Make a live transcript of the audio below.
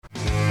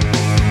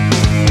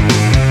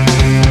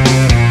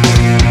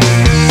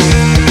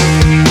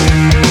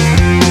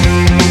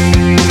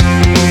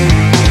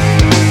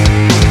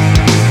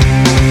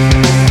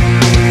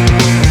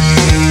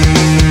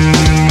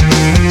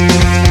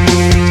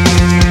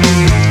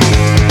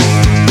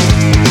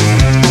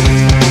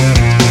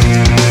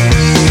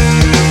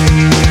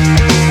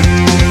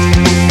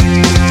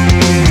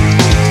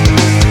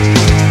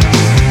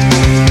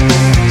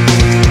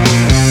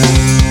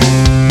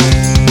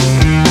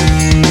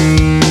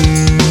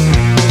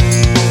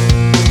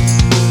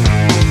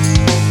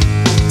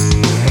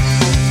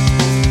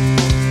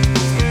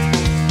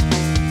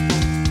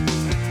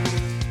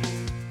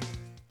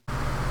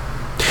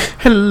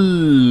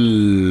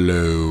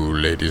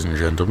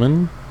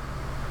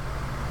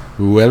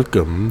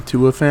Welcome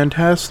to a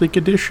fantastic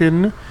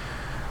edition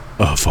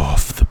of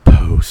Off the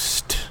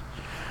Post.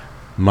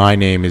 My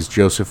name is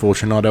Joseph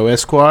Fortunato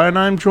Esquire, and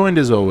I'm joined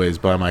as always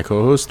by my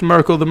co-host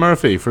Merkel the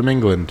Murphy from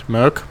England.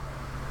 Merk?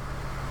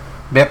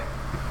 Yep.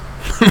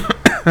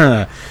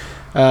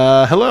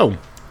 Hello.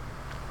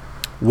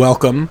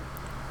 Welcome.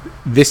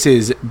 This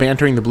is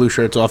Bantering the Blue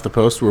Shirts Off the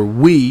Post, where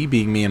we,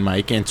 being me and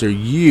Mike, answer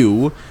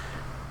you,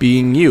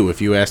 being you,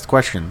 if you asked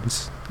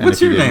questions. And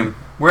What's your name?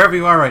 Wherever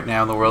you are right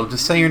now in the world,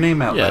 just say your name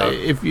out loud.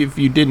 If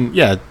you didn't,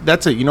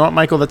 that's it. You know what,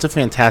 Michael? That's a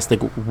fantastic.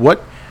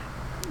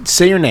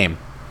 Say your name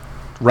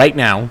right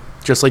now,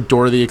 just like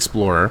Dora the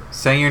Explorer.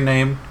 Say your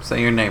name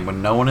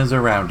when no one is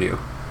around you.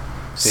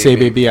 Say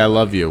baby, I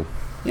love you.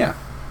 Yeah.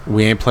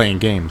 We ain't playing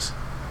games.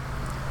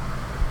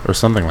 Or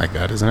something like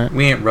that, isn't it?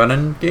 We ain't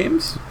running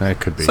games? That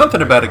could be.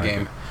 Something about a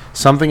game.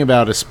 Something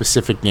about a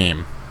specific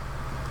game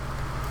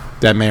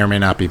that may or may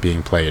not be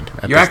being played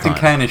at You're this acting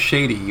time. kind of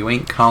shady. You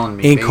ain't calling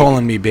me Ain't baby.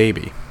 calling me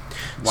baby.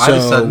 Why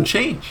the sudden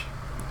change?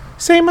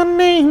 Say my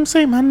name,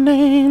 say my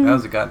name. That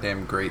was a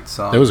goddamn great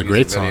song. That was a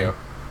great video. song.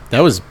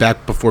 That was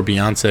back before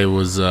Beyonce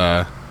was...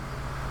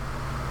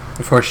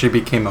 Before she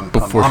became a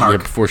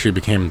monarch. Before she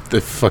became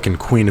the fucking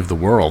queen of the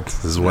world.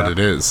 This is what Yeah. it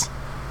is.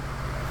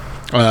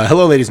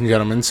 Hello, ladies and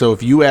gentlemen. So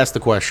if you asked the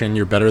question,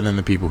 you're better than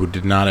the people who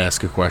did not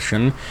ask a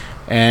question.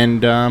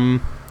 And,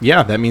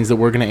 that means that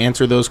we're going to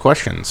answer those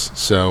questions.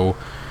 So,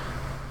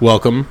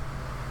 welcome.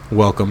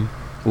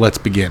 Let's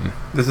begin.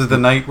 This is the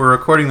night, we're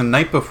recording the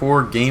night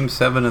before Game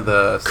 7 of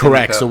the...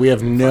 Correct, so we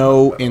have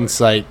no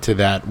insight to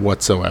that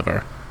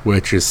whatsoever,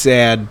 which is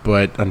sad,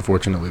 but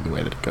unfortunately the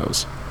way that it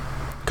goes.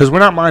 Because we're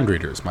not mind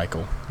readers,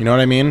 Michael. You know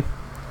what I mean?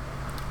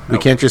 We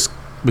Nope. can't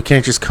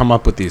just come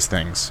up with these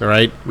things, all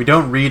right? We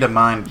don't read a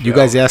mind, Joe. You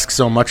guys ask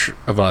so much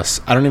of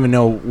us. I don't even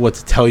know what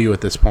to tell you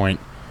at this point.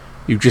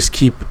 You just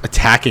keep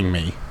attacking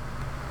me.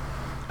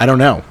 I don't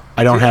know.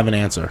 I don't have an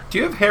answer. Do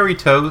you have hairy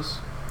toes?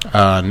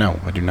 No,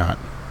 I do not.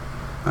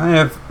 I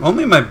have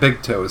only my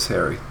big toe is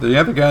hairy. The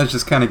other guys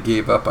just kind of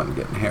gave up on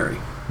getting hairy.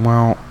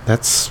 Well,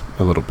 that's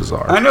a little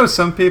bizarre. I know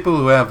some people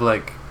who have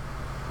like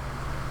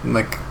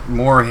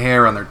more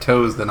hair on their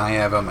toes than I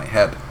have on my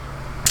head.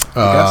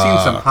 I've seen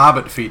some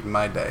hobbit feet in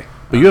my day.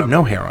 But you have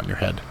no hair on your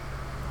head.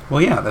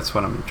 Well, yeah, that's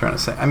what I'm trying to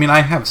say. I mean,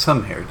 I have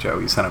some hair, Joe.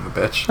 You son of a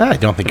bitch. I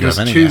don't think you have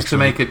any.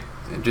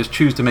 Just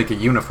choose to make it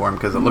uniform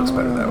because it looks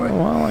better that way.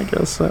 Well, I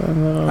guess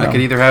I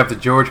could either have the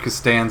George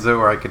Costanza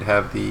or I could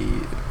have the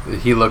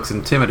he looks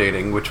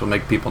intimidating, which will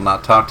make people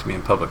not talk to me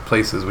in public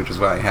places, which is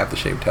why I have the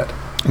shaved head.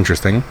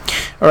 Interesting.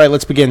 All right,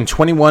 let's begin.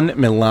 21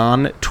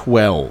 Milan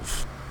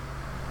 12.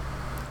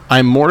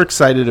 I'm more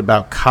excited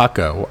about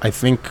Kakko. I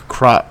think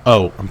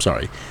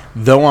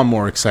Though I'm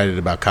more excited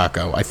about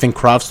Kakko, I think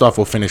Kravtsov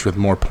will finish with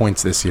more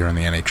points this year in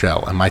the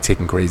NHL. Am I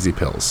taking crazy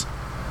pills?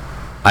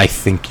 I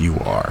think you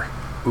are.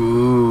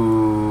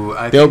 Ooh,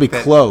 They'll be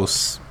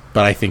close,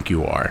 but I think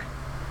you are.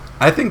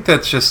 I think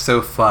that's just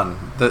so fun.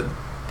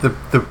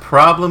 The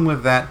problem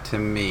with that to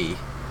me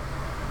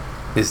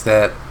is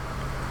that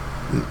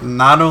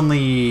not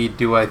only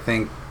do I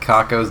think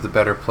Kakko's the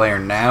better player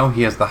now,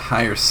 he has the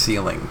higher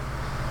ceiling.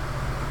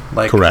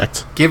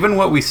 Correct. Given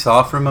what we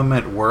saw from him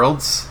at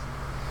Worlds,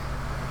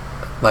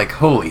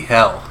 holy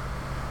hell,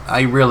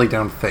 I really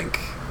don't think.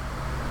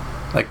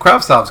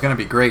 Kravtsov's going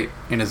to be great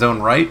in his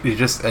own right. He's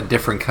just a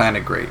different kind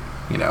of great,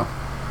 you know.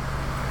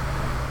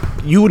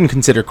 You wouldn't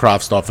consider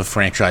Kravtsov a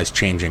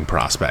franchise-changing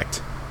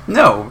prospect.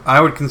 No,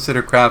 I would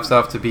consider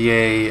Kravtsov to be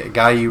a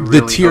guy you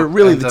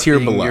really the tier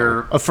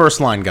below, a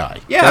first-line guy.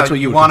 Yeah, that's what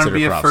you want to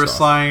consider be a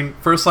Kravtsov.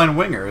 first line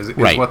winger is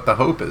right. what the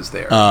hope is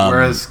there.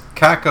 Whereas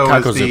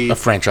Kakko's a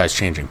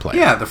franchise-changing player.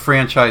 Yeah, the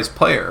franchise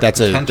player. That's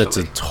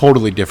a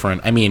totally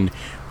different. I mean,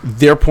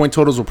 their point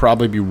totals will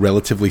probably be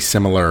relatively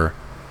similar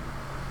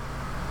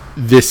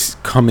this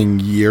coming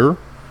year,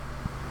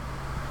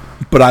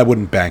 but I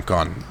wouldn't bank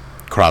on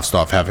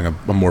Kravtsov having a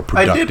more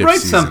productive season. I did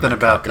write something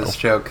about this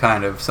show,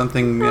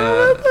 something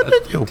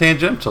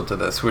tangential to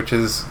this, which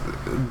is,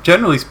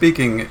 generally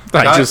speaking...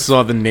 I just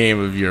saw the name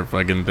of your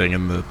fucking thing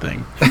in the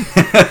thing.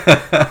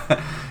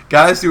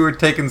 Guys who were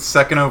taken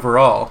second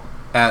overall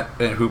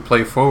who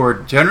play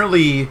forward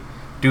generally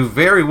do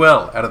very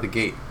well out of the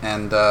gate,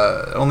 and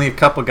only a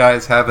couple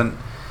guys haven't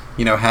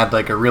had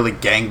a really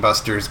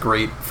gangbusters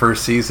great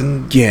first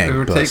season who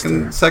were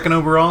taken second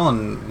overall,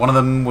 and one of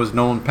them was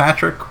Nolan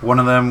Patrick, one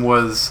of them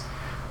was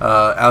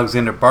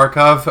Alexander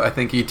Barkov. I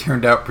think he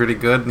turned out pretty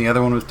good, and the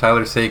other one was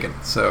Tyler Seguin.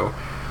 So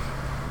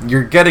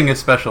you're getting a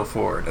special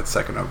forward at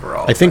second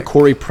overall. I think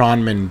Corey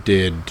Pronman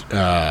did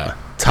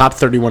top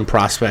 31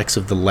 prospects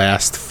of the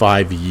last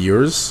 5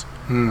 years,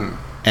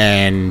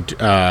 and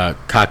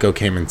Kakko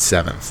came in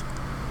 7th.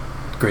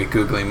 Great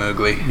googly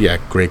moogly. Yeah,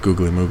 great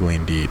googly moogly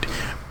indeed.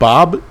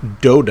 Bob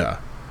Doda.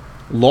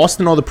 Lost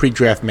in all the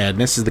pre-draft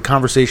madness is the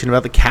conversation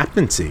about the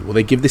captaincy. Will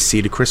they give the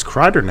C to Chris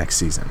Kreider next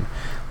season?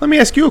 Let me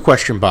ask you a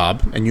question,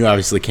 Bob, and you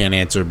obviously can't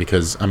answer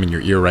because I'm in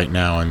your ear right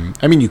now. And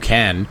I mean, you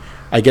can.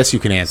 I guess you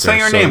can answer. Say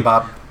your name,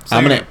 Bob.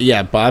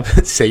 Bob,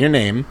 say your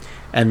name,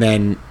 and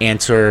then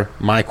answer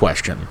my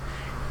question.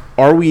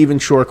 are we even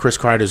sure Chris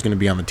Kreider is going to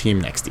be on the team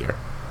next year?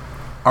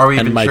 Are we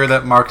And even Mike- sure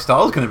that Mark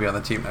Stahl is going to be on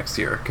the team next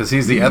year? Because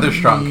he's the other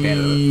strong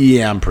candidate.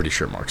 Yeah, I'm pretty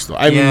sure Mark Stahl.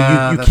 I mean,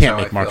 Yeah, you that's can't how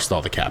I make Mark feel.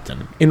 Stahl the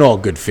captain. In all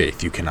good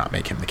faith, you cannot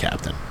make him the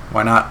captain.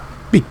 Why not?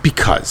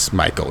 Because,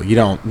 Michael, you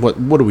don't.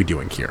 What are we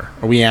doing here?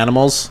 Are we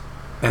animals?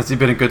 Has he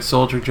been a good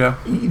soldier, Joe?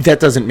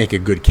 That doesn't make a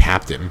good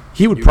captain.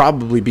 He would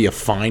probably be a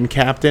fine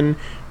captain,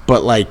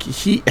 but like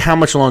how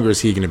much longer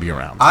is he going to be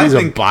around? He's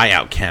a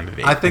buyout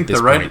candidate. I think at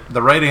this the point.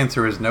 right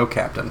answer is no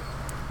captain.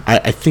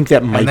 I think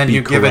that might And then be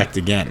you give correct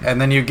it again. And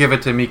then you give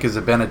it to Mika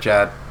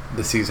Zibanejad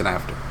the season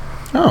after.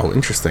 Oh,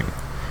 interesting.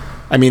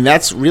 I mean,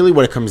 that's really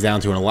what it comes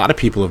down to, and a lot of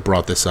people have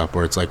brought this up,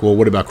 where it's like, well,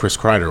 what about Chris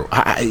Kreider?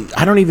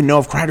 I don't even know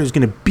if Kreider's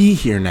going to be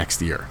here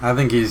next year. I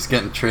think he's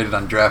getting traded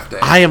on draft day.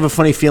 I have a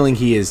funny feeling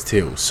he is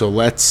too. So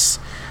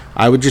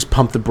I would just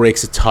pump the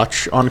brakes a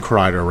touch on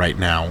Kreider right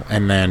now,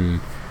 and then,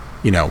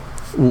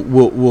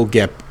 we'll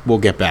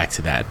get back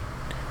to that.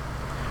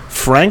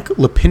 Frank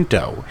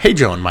Lapinto. Hey,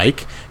 Joe and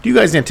Mike. Do you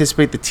guys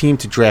anticipate the team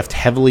to draft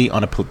heavily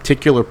on a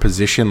particular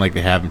position like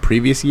they have in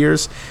previous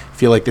years?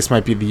 Feel like this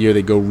might be the year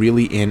they go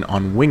really in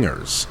on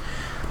wingers.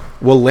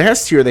 Well,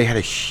 last year they had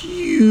a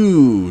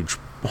huge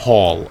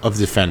haul of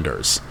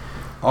defenders.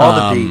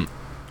 All the D.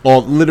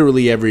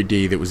 Literally every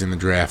D that was in the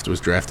draft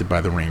was drafted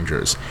by the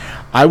Rangers.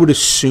 I would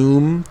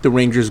assume the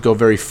Rangers go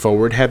very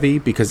forward heavy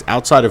because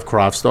outside of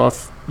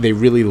Kravtsov, they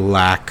really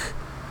lack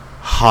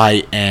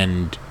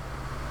high-end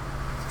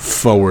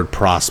forward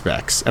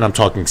prospects, and I'm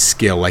talking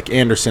skill. Like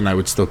Anderson, I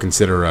would still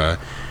consider a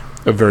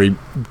very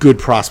good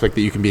prospect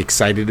that you can be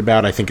excited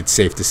about. I think it's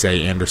safe to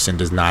say Anderson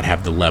does not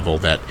have the level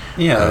that a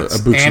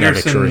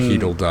Buchnevich or a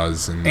Hedl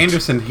does. And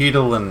Anderson,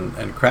 Hedl,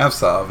 and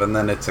Kravtsov, and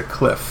then it's a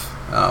cliff.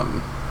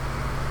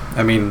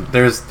 I mean,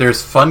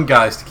 there's fun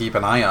guys to keep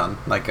an eye on,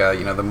 like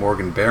the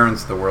Morgan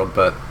Barons of the world,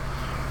 but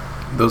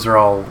those are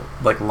all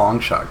like long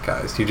shot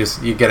guys.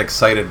 You get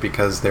excited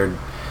because they're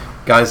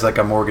guys like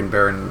a Morgan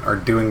Barron are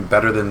doing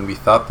better than we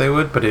thought they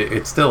would, but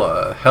it's still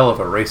a hell of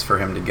a race for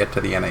him to get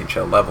to the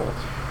NHL level.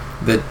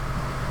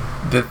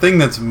 The thing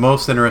that's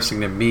most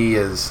interesting to me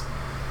is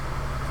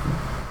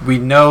we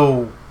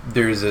know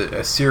there's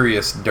a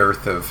serious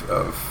dearth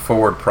of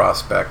forward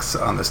prospects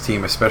on this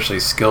team,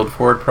 especially skilled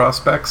forward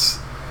prospects,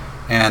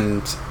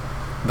 and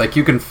like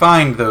you can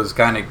find those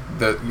kind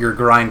of your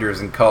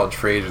grinders in college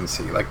free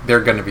agency. Like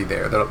they're going to be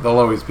there. They'll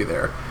always be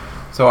there.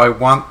 So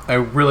I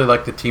really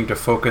like the team to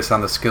focus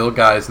on the skill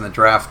guys in the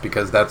draft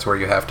because that's where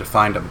you have to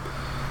find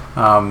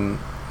them.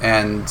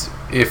 And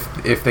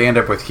if they end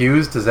up with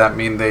Hughes, does that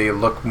mean they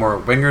look more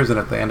at wingers? And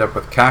if they end up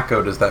with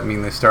Kakko, does that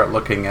mean they start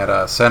looking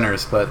at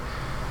centers? But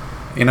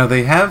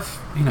they have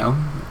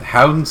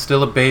Howden's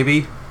still a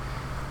baby.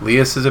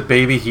 Lias is a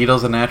baby.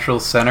 Hedl's a natural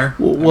center.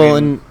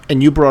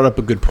 And you brought up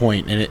a good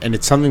point, and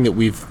it's something that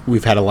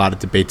we've had a lot of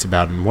debates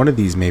about. And one of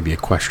these may be a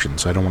question,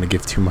 so I don't want to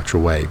give too much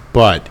away,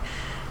 but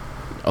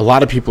a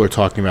lot of people are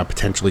talking about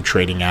potentially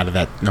trading out of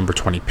that number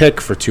 20 pick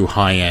for two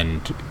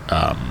high-end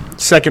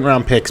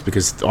second-round picks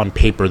because on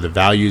paper the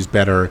value's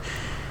better.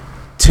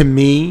 To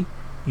me,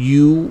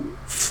 you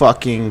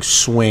fucking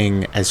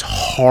swing as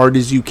hard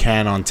as you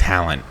can on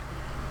talent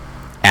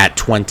at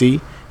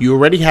 20. You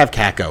already have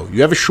Kakko.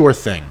 You have a sure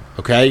thing,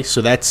 okay?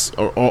 So that's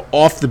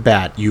off the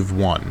bat, you've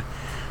won.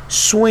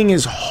 Swing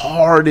as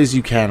hard as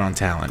you can on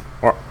talent.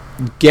 Or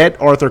get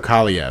Arthur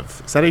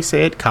Kaliev. Is that how you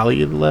say it?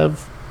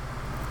 Kaliev?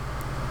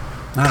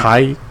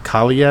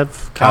 Kaliev.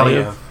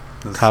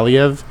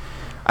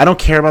 I don't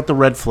care about the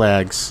red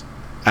flags.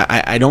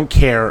 I don't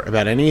care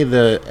about any of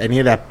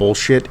that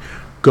bullshit.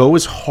 Go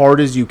as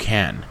hard as you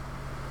can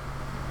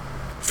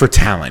for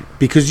talent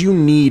because you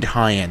need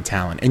high-end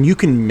talent, and you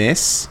can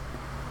miss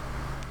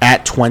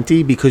at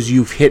 20 because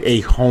you've hit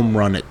a home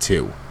run at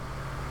 2.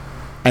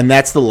 And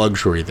that's the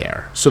luxury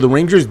there. So the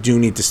Rangers do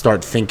need to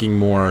start thinking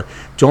more.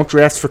 Don't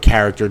draft for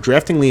character.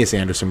 Drafting Lias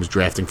Anderson was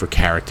drafting for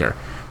character.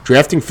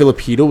 Drafting Filip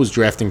Chytil was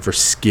drafting for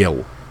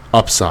skill,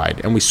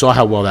 upside, and we saw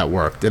how well that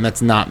worked. And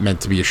that's not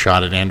meant to be a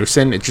shot at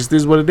Anderson. It just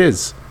is what it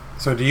is.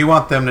 So do you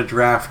want them to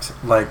draft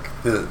like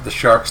the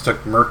Sharks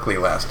took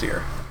Merkley last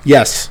year?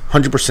 Yes,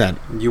 100%.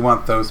 You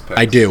want those picks?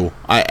 I do.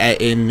 I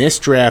in this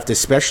draft,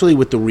 especially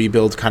with the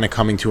rebuild kind of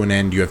coming to an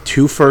end, you have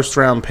 2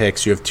 first-round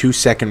picks, you have 2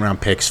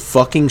 second-round picks.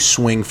 Fucking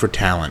swing for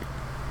talent.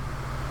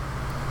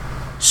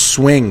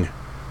 Swing.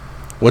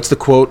 What's the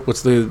quote?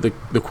 What's the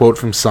quote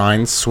from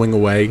Signs? Swing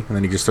away, and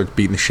then he just starts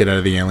beating the shit out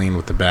of the alien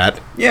with the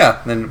bat.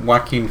 Yeah, then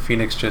Joaquin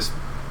Phoenix just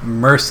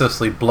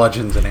mercilessly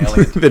bludgeons an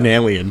alien. An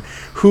alien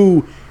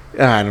who...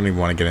 I don't even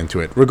want to get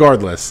into it.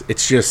 Regardless,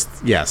 it's just,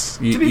 yes.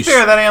 To be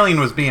fair, that alien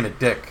was being a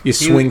dick. You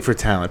swing for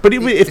talent. But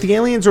if the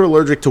aliens are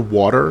allergic to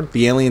water,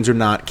 the aliens are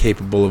not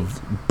capable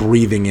of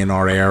breathing in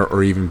our air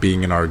or even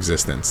being in our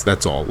existence.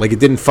 That's all. Like, it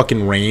didn't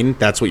fucking rain.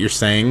 That's what you're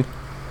saying?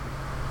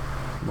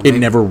 Well, it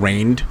never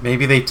rained?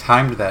 Maybe they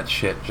timed that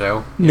shit,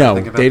 Joe. No,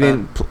 they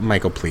didn't.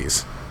 Michael,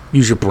 please.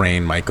 Use your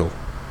brain, Michael.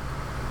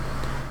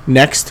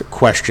 Next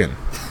question.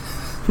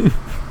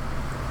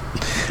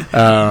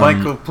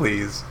 Michael,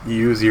 please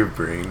use your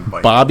brain.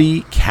 Michael.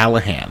 Bobby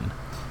Callahan.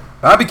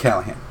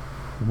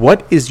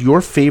 What is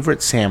your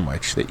favorite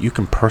sandwich that you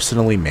can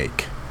personally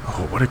make?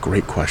 Oh, what a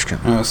great question.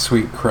 Oh,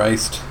 sweet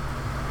Christ.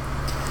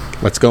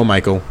 Let's go,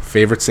 Michael.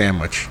 Favorite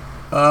sandwich.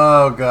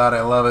 Oh, God,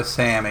 I love a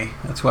Sammy.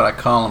 That's what I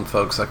call him,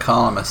 folks. I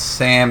call him a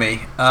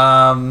Sammy.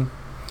 I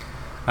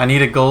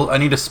need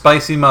a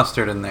spicy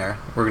mustard in there.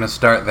 We're going to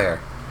start there.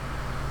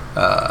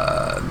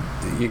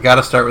 You got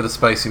to start with a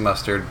spicy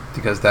mustard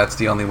because that's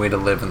the only way to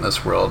live in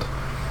this world.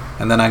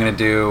 And then I'm going to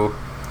do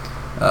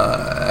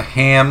a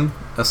ham,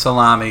 a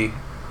salami,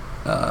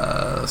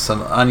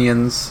 some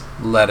onions,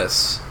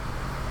 lettuce,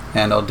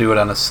 and I'll do it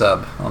on a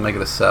sub. I'll make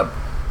it a sub.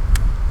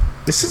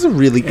 This is a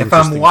really If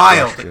interesting I'm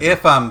wild, question.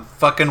 if I'm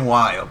fucking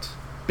wild,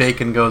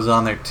 bacon goes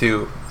on there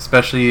too,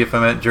 especially if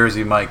I'm at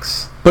Jersey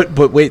Mike's. But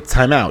wait,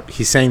 time out.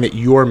 He's saying that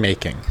you're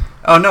making.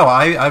 Oh no,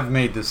 I've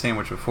made this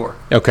sandwich before.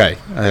 Okay,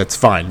 that's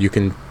fine. You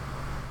can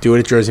do it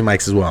at Jersey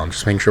Mike's as well. I'm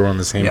just making sure we're on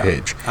the same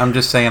page. I'm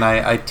just saying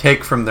I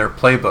take from their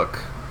playbook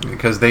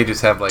because they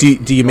just have like.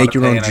 Do you make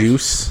your own wanna pay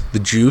juice? The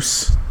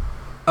juice?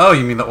 Oh,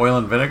 you mean the oil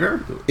and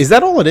vinegar? Is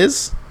that all it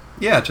is?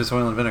 Yeah, it's just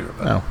oil and vinegar.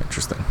 But. Oh,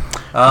 interesting.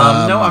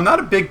 No, I'm not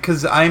a big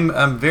because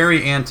I'm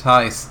very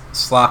anti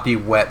sloppy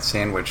wet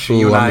sandwich.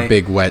 Ooh, I'm a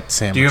big wet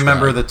sandwich. Do you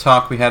remember guy. the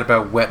talk we had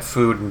about wet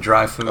food and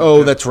dry food?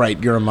 Oh, that's right.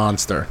 You're a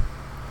monster.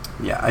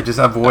 Yeah, I just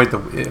avoid the.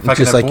 If I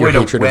Just can like your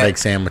avoid hatred a of wet, egg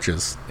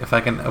sandwiches. if I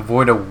can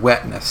avoid a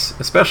wetness,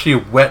 especially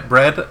wet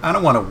bread, I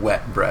don't want a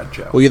wet bread,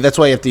 Joe. Well, yeah, that's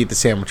why you have to eat the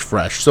sandwich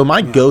fresh. So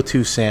my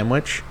go-to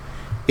sandwich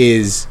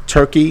is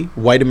turkey,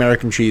 white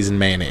American cheese, and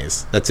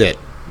mayonnaise. That's it.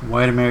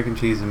 White American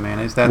cheese and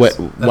mayonnaise.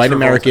 White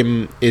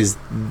American is,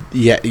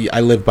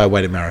 I live by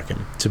white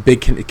American. It's a big.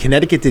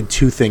 Connecticut did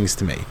two things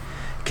to me.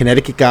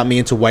 Connecticut got me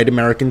into white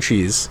American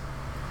cheese,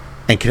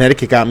 and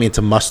Connecticut got me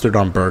into mustard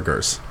on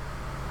burgers,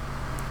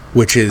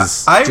 which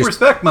is I just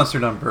respect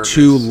mustard on burgers.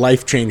 two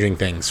life-changing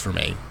things for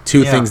me.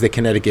 Two Yeah. things that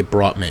Connecticut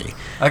brought me.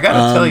 I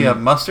gotta tell you,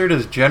 mustard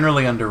is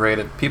generally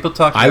underrated. People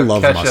talk about I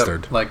love ketchup,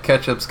 mustard. like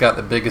ketchup's got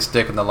the biggest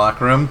dick in the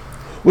locker room.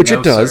 Which No,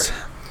 it does. sir.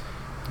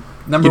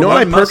 Number You know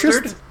what one, I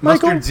purchased, mustard.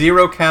 Michael? Mustard,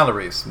 0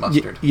 calories.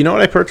 Mustard. You know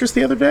what I purchased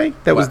the other day?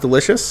 That was What?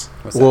 delicious.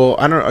 What's that? Well,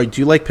 I don't know.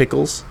 Do you like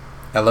pickles?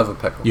 I love a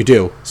pickle. You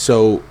do.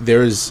 So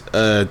there's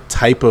a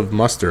type of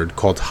mustard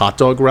called hot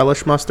dog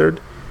relish mustard.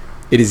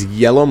 It is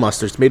yellow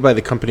mustard. It's made by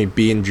the company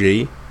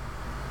B&G.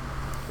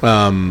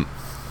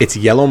 It's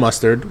yellow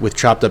mustard with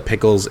chopped up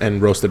pickles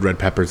and roasted red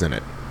peppers in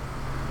it.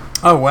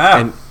 Oh wow!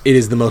 And it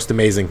is the most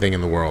amazing thing in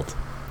the world.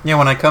 Yeah,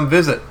 when I come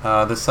visit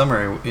this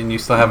summer, and you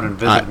still haven't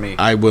visited me.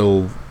 I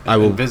will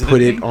visited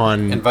put it me?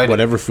 on Invited.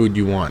 whatever food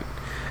you want.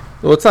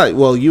 Well, it's not.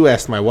 Well, you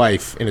asked my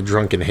wife in a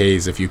drunken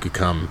haze if you could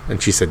come,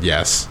 and she said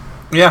yes.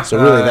 Yeah. So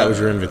really, that was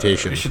your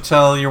invitation. You should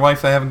tell your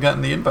wife I haven't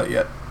gotten the invite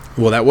yet.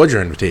 Well, that was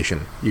your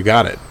invitation. You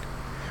got it.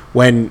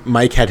 When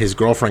Mike had his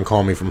girlfriend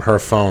call me from her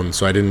phone,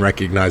 so I didn't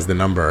recognize the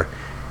number,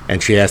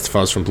 and she asked if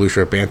I was from Blue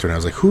Shirt Banter, and I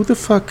was like, "Who the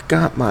fuck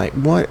got my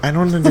what? I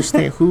don't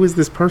understand. Who is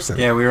this person?"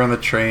 Yeah, we were on the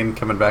train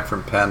coming back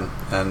from Penn,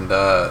 and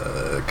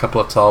a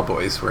couple of tall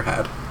boys were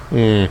had.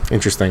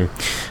 Interesting.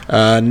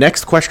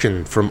 Next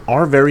question from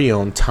our very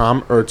own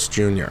Tom Ertz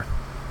Jr.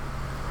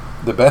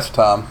 The best,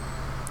 Tom.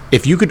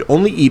 If you could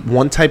only eat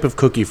one type of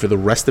cookie for the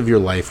rest of your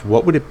life,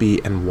 what would it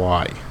be and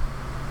why?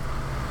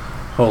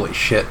 Holy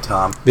shit,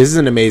 Tom. This is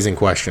an amazing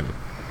question.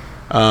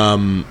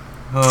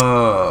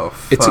 Oh,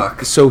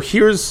 fuck. So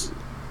here's,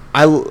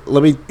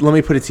 let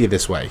me put it to you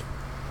this way.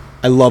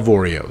 I love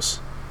Oreos,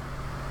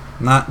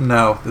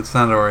 No, it's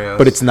not Oreos.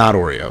 but it's not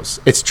Oreos.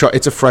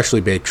 It's a freshly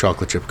baked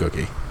chocolate chip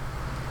cookie.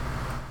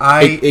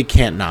 It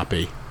can't not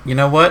be. You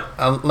know what?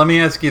 Let me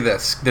ask you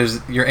this.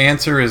 Your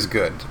answer is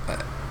good,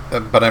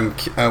 but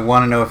I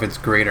want to know if it's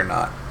great or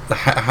not.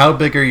 How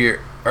big are you?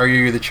 Are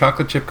you the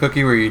chocolate chip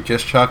cookie where you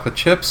just chocolate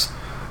chips,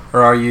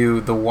 or are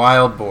you the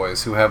Wild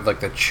Boys who have like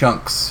the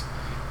chunks?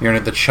 You're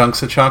into the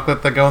chunks of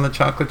chocolate that go in the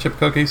chocolate chip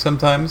cookie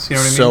sometimes. You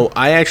know what I mean? So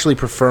I actually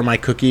prefer my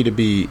cookie to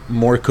be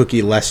more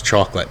cookie, less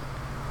chocolate.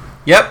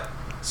 Yep.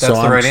 That's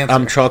So the right answer.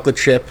 I'm chocolate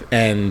chip,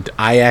 and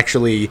I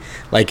actually,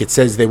 like it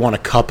says they want a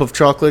cup of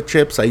chocolate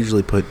chips. I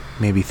usually put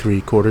maybe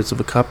 3/4 of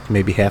a cup,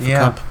 maybe half a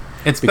cup.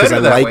 It's Because better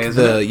I that like way,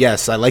 isn't it?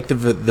 yes, I like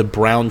the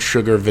brown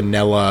sugar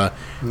vanilla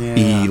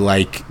Yeah.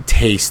 like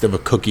taste of a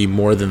cookie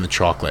more than the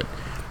chocolate.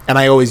 And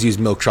I always use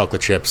milk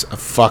chocolate chips.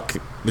 Fuck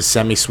the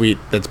semi-sweet.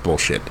 That's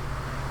bullshit.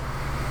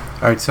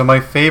 All right, so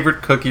my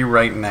favorite cookie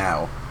right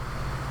now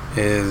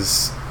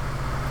is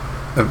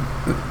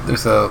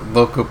there's a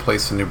local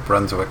place in New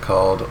Brunswick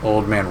called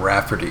Old Man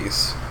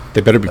Rafferty's. They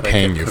better be But I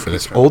paying get you for cookies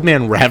this. from- Old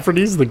Man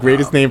Rafferty's, the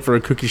greatest name for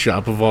a cookie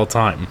shop of all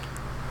time.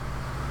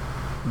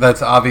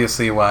 That's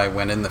obviously why I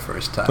went in the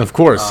first time. Of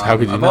course, how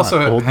could you I've not?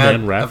 also Old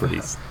had, Man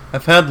Rafferty's.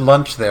 I've had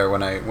lunch there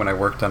when I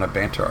worked on a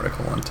banter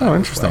article one time. Oh, as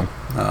interesting.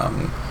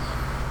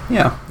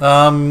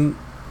 well.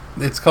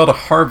 It's called a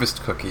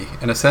harvest cookie,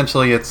 and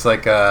essentially it's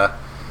like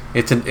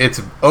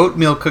it's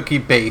oatmeal cookie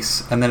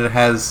base, and then it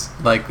has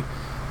like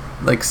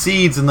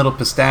seeds and little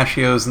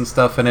pistachios and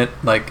stuff in it.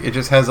 Like it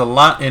just has a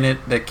lot in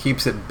it that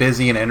keeps it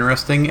busy and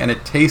interesting, and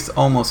it tastes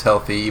almost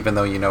healthy, even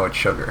though you know it's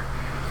sugar.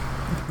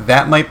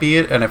 That might be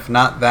it, and if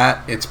not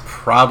that, it's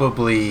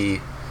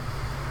probably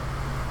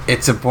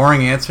It's a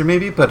boring answer,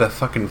 maybe, but a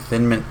fucking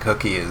Thin Mint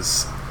cookie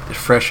is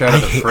fresh out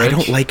of the fridge. I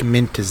don't like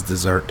mint as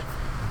dessert.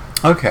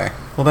 Okay,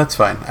 well that's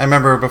fine. I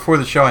remember before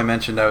the show I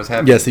mentioned I was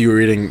having... Yes, you were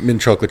eating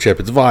mint chocolate chip.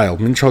 It's vile.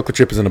 Mint chocolate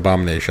chip is an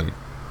abomination.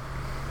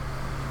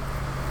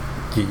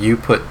 You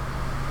put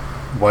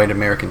white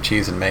American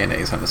cheese and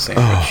mayonnaise on a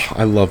sandwich. Oh,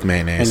 I love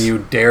mayonnaise. And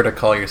you dare to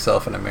call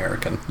yourself an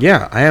American.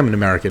 Yeah, I am an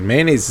American.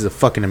 Mayonnaise is a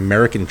fucking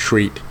American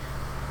treat.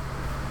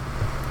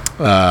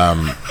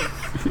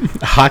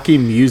 Hockey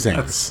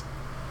musings.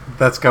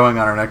 That's going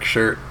on our next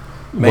shirt.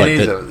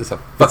 Mayonnaise is a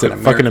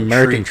fucking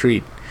American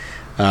treat.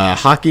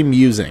 Hockey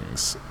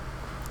musings.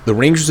 The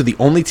Rangers are the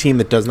only team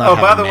that does not have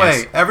by the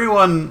way,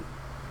 everyone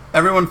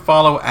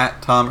follow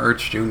at Tom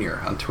Ertz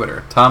Jr. on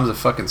Twitter. Tom's a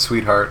fucking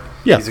sweetheart.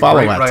 Yeah, he's a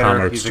follow great at writer. Tom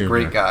Ertz He's Jr. a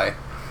great guy.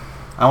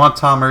 I want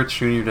Tom Ertz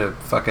Jr. to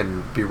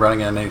fucking be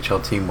running an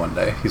NHL team one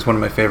day. He's one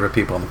of my favorite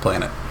people on the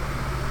planet.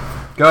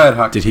 Go ahead,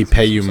 Hockey. Did he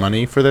pay you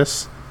money for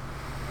this?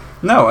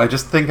 No, I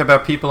just think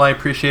about people I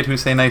appreciate who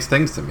say nice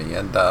things to me.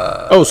 And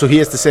so he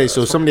has to say.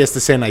 So somebody has to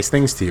say nice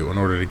things to you in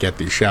order to get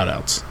these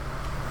shout-outs.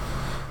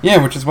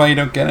 Yeah, which is why you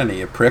don't get any,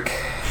 you prick.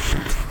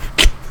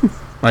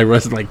 I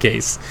rest my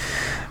case.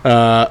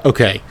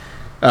 Okay.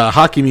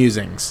 Hockey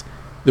musings.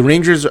 The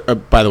Rangers,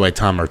 by the way,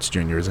 Tom Ertz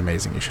Jr. is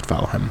amazing. You should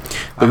follow him.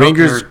 I hope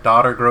your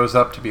daughter grows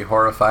up to be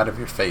horrified of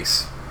your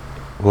face.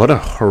 What a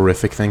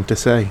horrific thing to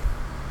say.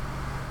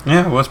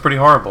 Yeah, it was pretty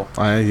horrible.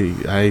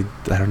 I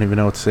don't even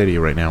know what to say to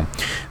you right now.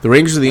 The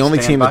Rangers are the only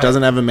team that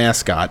doesn't have a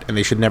mascot, and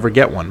they should never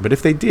get one. But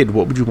if they did,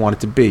 what would you want it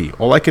to be?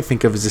 All I could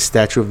think of is a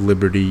Statue of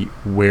Liberty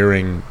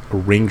wearing a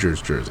Rangers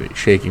jersey,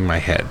 shaking my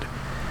head.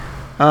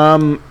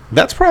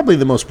 That's probably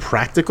the most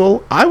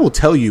practical. I will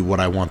tell you what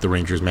I want the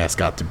Rangers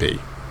mascot to be.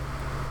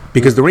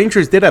 Because the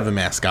Rangers did have a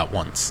mascot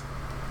once.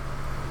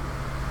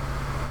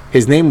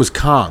 His name was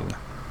Kong.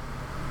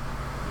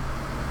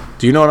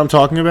 Do you know what I'm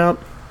talking about?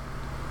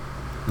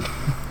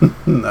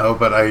 No,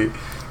 but I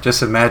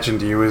just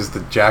imagined you as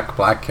the Jack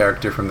Black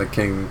character from the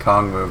King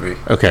Kong movie.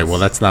 Okay, well,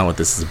 that's not what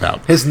this is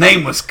about. His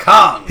name was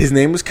Kong! His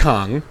name was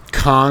Kong.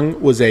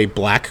 Kong was a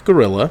black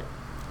gorilla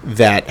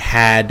that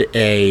had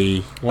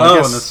a... Well,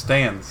 in the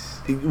stands.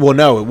 Well,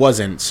 no, it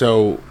wasn't.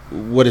 So,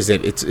 what is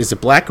it? Is it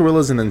black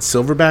gorillas and then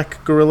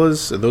silverback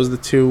gorillas? Are those the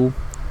two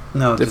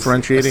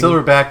differentiating?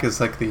 Silverback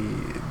is like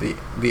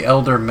the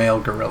elder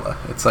male gorilla.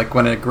 It's like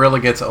when a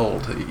gorilla gets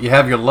old. You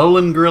have your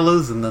lowland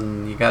gorillas, and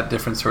then you got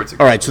different sorts of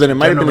gorillas. All right, so then it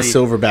might have been a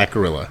silverback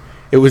gorilla.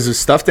 It was a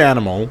stuffed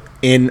animal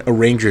in a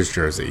Rangers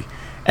jersey.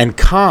 And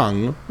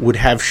Kong would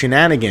have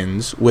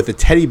shenanigans with a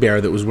teddy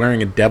bear that was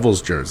wearing a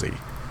Devils jersey.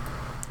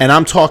 And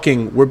I'm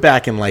talking, we're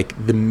back in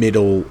like the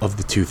middle of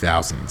the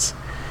 2000s.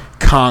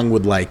 Kong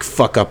would like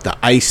fuck up the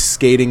ice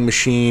skating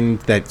machine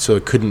so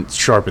it couldn't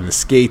sharpen the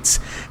skates.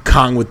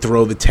 Kong would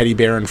throw the teddy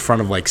bear in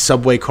front of like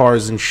subway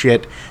cars and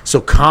shit. So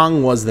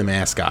Kong was the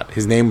mascot.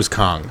 His name was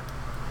Kong.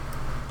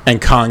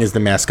 And Kong is the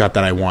mascot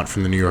that I want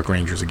from the New York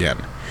Rangers again.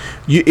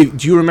 Do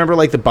you remember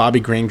like the Bobby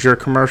Granger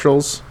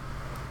commercials?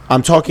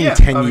 I'm talking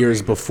 10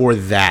 years before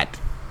that.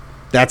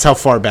 That's how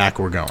far back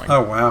we're going.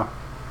 Oh, wow.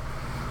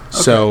 Okay.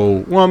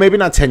 So, well, maybe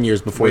not 10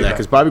 years before that,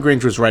 because Bobby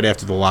Granger was right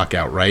after the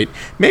lockout, right?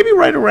 Maybe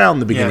right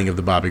around the beginning of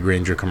the Bobby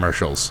Granger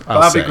commercials.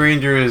 Bobby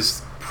Granger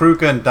is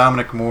Pruka and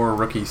Dominic Moore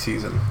rookie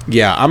season.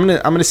 Yeah, I'm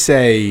gonna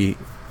say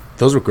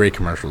those were great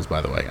commercials,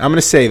 by the way. I'm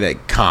gonna say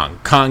that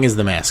Kong is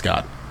the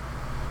mascot.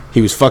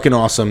 He was fucking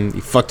awesome. He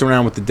fucked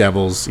around with the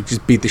Devils. He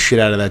just beat the shit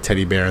out of that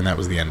teddy bear, and that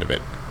was the end of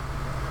it.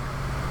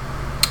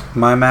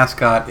 My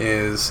mascot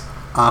is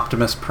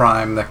Optimus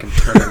Prime that can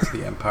turn into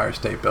the Empire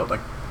State Building.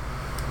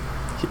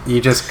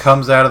 He just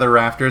comes out of the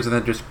rafters and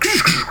then just...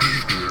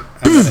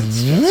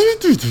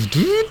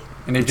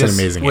 And he just, an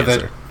amazing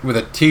answer. With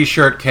a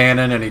t-shirt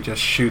cannon, and he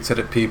just shoots it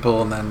at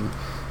people, and then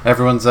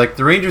everyone's like,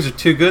 the Rangers are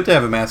too good to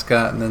have a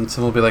mascot, and then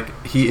someone will be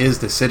like, he is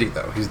the city,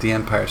 though. He's the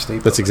Empire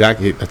State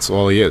Building. That's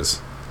all he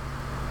is.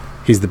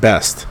 He's the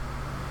best.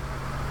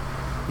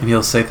 And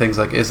he'll say things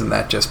like, isn't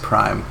that just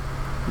Prime?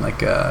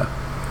 Like, I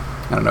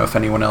don't know if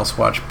anyone else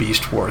watched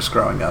Beast Wars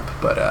growing up,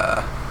 but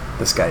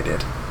this guy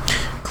did.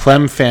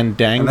 Clem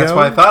Fandango. And that's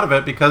why I thought of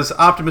it, because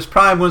Optimus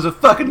Prime was a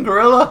fucking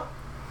gorilla.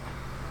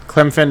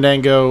 Clem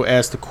Fandango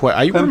asked a question.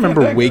 I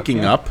remember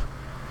waking up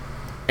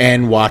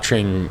and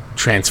watching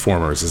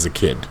Transformers as a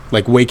kid.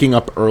 Like waking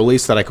up early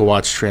so that I could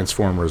watch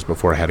Transformers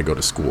before I had to go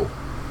to school.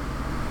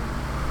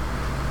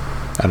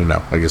 I don't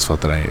know. I just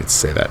felt that I needed to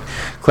say that.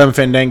 Clem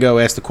Fandango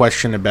asked a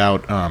question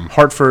about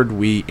Hartford.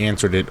 We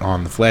answered it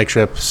on the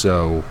flagship.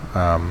 So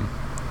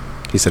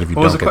he said if you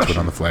don't get to it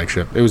on the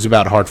flagship. It was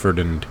about Hartford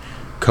and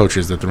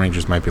coaches that the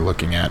Rangers might be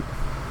looking at.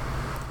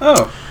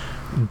 Oh.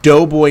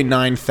 Doughboy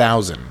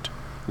 9000.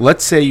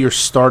 Let's say you're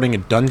starting a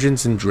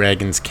Dungeons &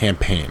 Dragons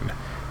campaign.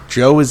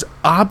 Joe is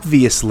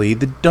obviously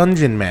the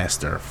dungeon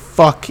master.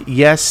 Fuck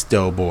yes,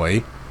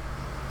 Doughboy.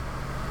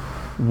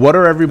 What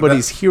are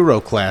everybody's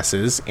hero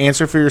classes?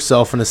 Answer for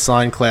yourself and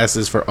assign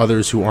classes for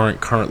others who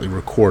aren't currently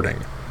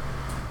recording.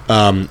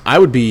 I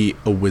would be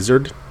a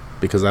wizard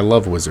because I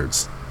love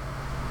wizards.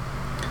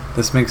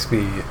 This makes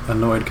me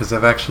annoyed because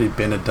I've actually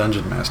been a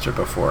dungeon master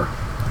before.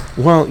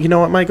 Well, you know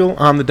what, Michael?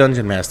 I'm the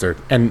Dungeon Master.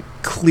 And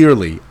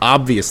clearly,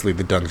 obviously,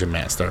 the Dungeon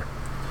Master.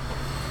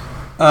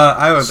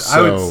 I would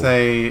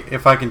say,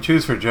 if I can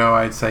choose for Joe,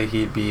 I'd say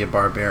he'd be a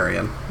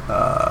barbarian.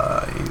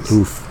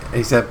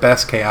 He's at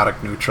best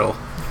chaotic neutral.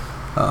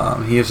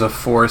 He is a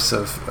force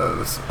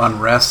of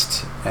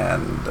unrest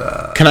and...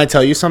 Can I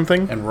tell you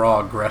something? And raw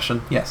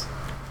aggression. Yes.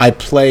 I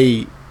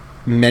play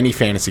many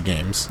fantasy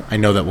games. I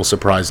know that will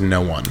surprise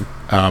no one.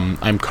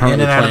 I'm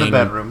currently in and out playing, of the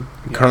bedroom.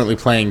 Yes. Currently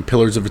playing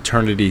Pillars of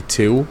Eternity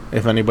 2,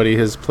 if anybody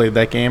has played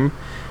that game.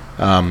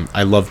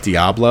 I love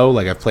Diablo.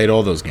 Like, I've played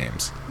all those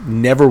games. I've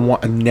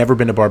never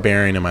been a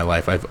barbarian in my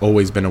life. I've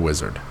always been a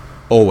wizard.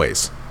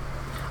 Always.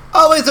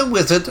 Always a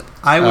wizard.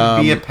 I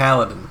would be a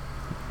paladin.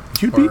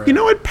 You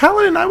know what,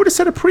 paladin? I would have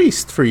said a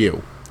priest for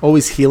you.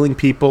 Always healing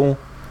people.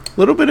 A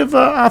little bit of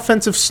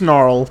offensive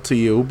snarl to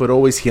you, but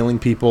always healing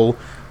people.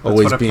 That's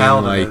always what being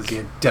paladin is,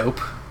 you dope.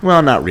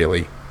 Well, not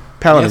really.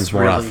 Paladin's Yes,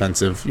 more really.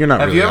 offensive. You're not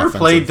Have really you ever offensive.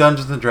 played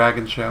Dungeons and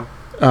Dragons show?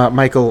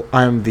 Michael,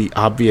 I'm the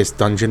obvious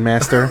dungeon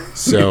master, You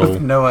so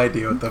have no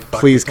idea what the fuck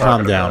please you're calm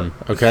talking down,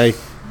 about. okay?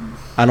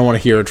 I don't want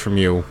to hear it from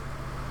you.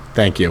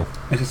 Thank you.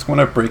 I just want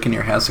to break in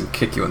your house and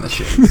kick you in the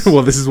shins.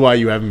 Well, this is why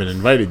you haven't been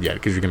invited yet,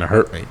 because you're going to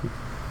hurt me.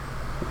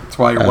 That's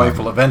why your wife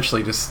will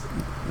eventually just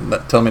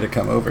tell me to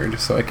come over,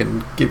 just so I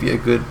can give you a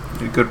good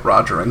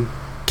rogering.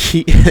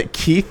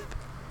 Keith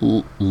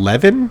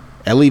Levin?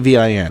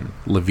 Levin?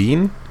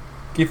 Levine?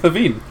 Keith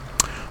Levine.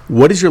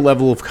 What is your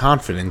level of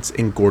confidence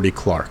in Gordy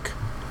Clark?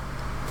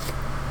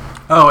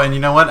 Oh, and you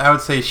know what? I would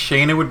say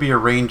Shayna would be a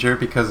ranger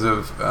because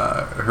of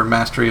her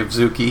mastery of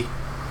Zuki.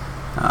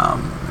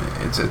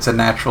 It's a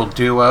natural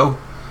duo.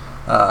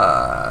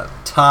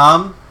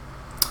 Tom,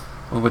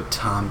 what would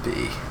Tom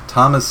be?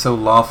 Tom is so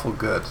lawful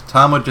good.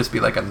 Tom would just be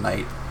like a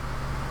knight.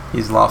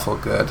 He's lawful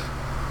good.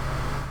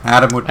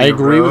 Adam would be I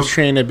agree a rogue. with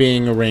Shayna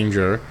being a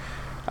ranger.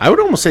 I would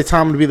almost say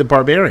Tom would be the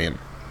barbarian.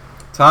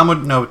 Tom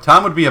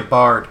would be a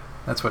bard.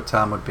 That's what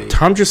Tom would be.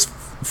 Tom just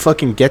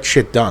fucking gets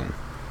shit done.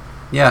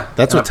 Yeah,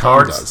 That's and what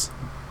Tom does.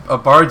 A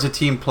bard's a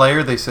team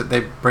player. They said they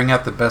bring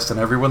out the best in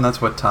everyone.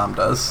 That's what Tom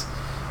does.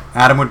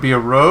 Adam would be a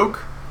rogue.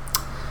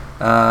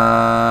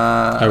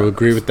 I would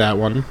agree with that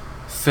one.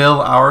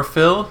 Phil, our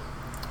Phil.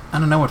 I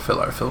don't know what Phil,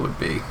 our Phil would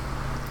be.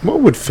 What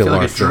would Phil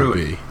like a Arthur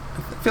druid. be?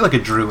 I feel like a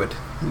druid.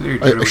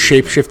 A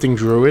shape-shifting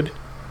druid?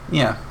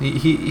 Yeah,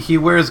 he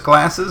wears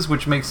glasses,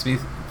 which makes me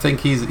think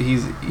he's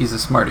a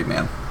smarty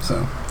man.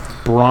 So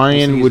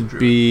Brian he's would druid.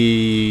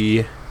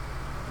 be...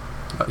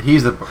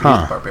 he's the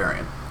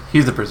barbarian.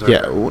 He's the berserker.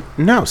 Yeah,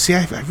 no, see,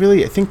 I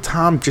think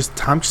Tom just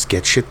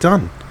gets shit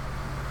done.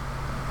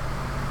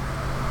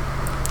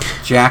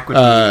 Jack would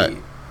be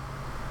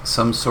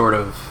some sort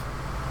of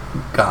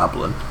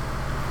goblin.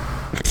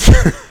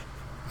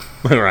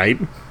 Right?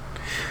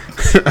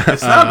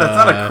 That's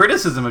not a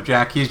criticism of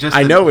Jack. He's just.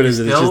 I know it he's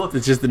is. Still,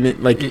 It's just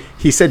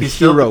he said he's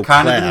still hero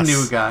kind class. of the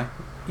new guy.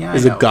 Yeah,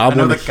 Is I know. a goblin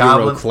I know a that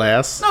hero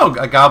class? No,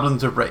 a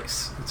goblin's a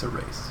race. It's a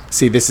race.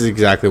 See, this is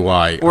exactly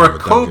why. Or I'm a the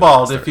dungeon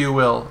kobold, master. if you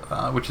will,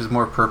 which is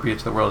more appropriate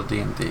to the world of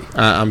D&D.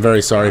 I'm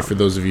very sorry for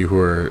those of you who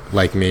are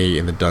like me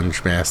in the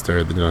Dungeon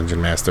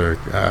Master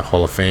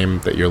Hall of Fame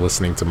that you're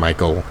listening to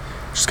Michael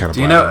just kind of.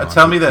 Do you know?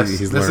 Tell me this.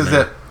 He's This learning. is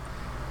it.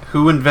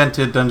 Who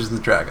invented Dungeons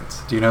and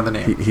Dragons? Do you know the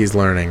name? He's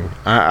learning.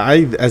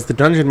 I, as the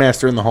Dungeon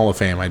Master in the Hall of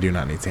Fame, I do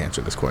not need to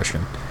answer this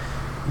question.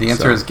 The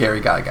answer is Gary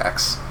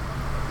Gygax.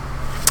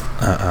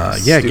 Yeah,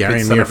 Stupid Gary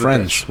and son me are of a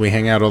friends. bitch. We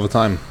hang out all the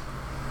time.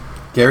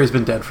 Gary's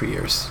been dead for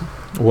years.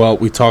 Well,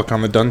 we talk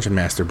on the Dungeon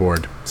Master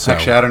board. So.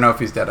 Actually, I don't know if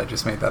he's dead. I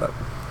just made that up.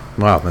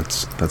 Wow,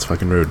 that's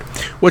fucking rude.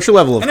 What's your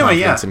level of Anyway,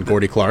 confidence yeah. in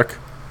Gordy Clark?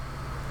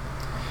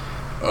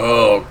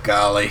 Oh,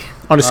 golly.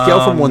 On a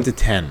scale from 1 to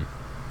 10.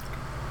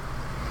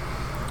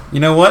 You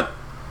know what?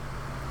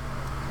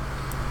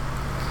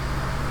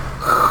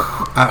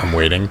 I'm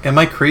waiting. Am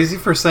I crazy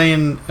for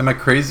saying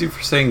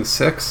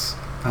 6?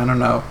 I don't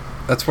know.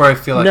 That's where I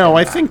feel like No, I'm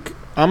I at. think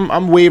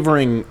I'm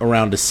wavering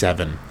around a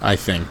 7, I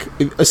think.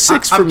 A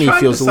 6 I'm for me trying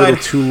to feels a little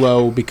decide- too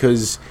low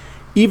because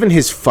even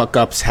his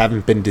fuck-ups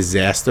haven't been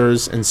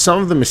disasters, and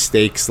some of the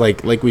mistakes,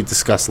 like we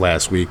discussed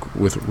last week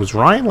was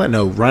Ryan?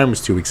 No, Ryan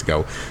was 2 weeks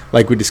ago.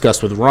 Like we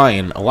discussed with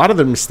Ryan, a lot of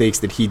the mistakes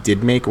that he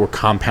did make were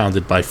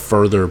compounded by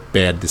further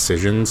bad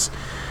decisions.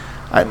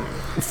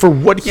 For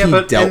what Yeah, he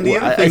but- dealt and the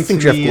with, other I thing think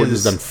to Jeff me Gordon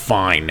is- has done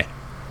fine.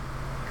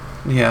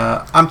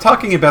 Yeah, I'm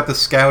talking about the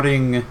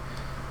scouting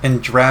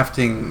and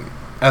drafting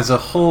as a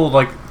whole,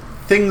 like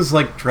things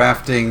like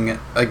drafting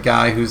a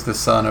guy who's the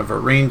son of a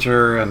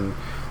ranger and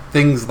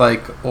things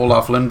like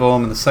Olaf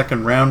Lindblom in the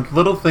second round,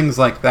 little things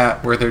like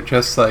that where they're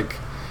just like,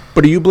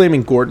 But are you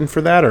blaming Gordon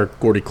for that or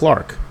Gordy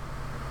Clark?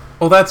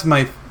 well, that's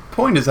my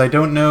point is I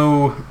don't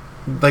know,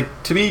 like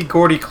to me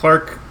Gordy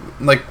Clark,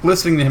 like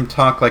listening to him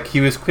talk, like he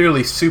was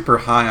clearly super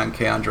high on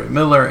Keandre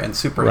Miller and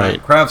super high on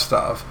Right.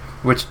 Kravstov,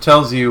 which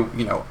tells you,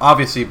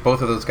 obviously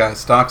both of those guys'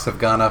 stocks have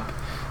gone up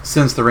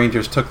since the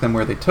Rangers took them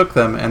where they took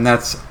them, and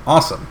that's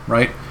awesome,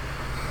 right?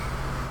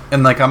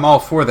 And like I'm all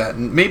for that,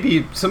 and maybe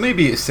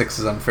a 6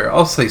 is unfair.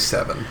 I'll say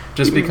 7,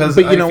 just because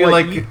But you I know feel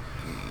what? like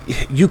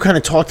you kind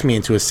of talked me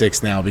into a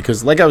 6 now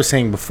because, like I was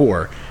saying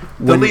before,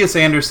 the Elias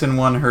Anderson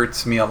one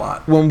hurts me a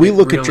lot. When we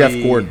look at Jeff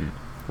Gordon,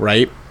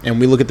 right, and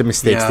we look at the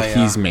mistakes that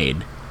he's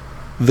made,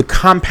 the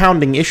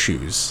compounding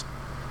issues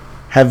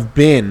have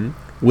been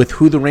with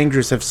who the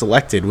Rangers have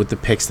selected with the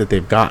picks that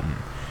they've gotten.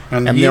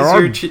 And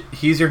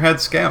he's your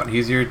head scout.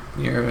 He's your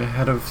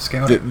head of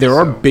scouting. There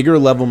are bigger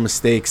level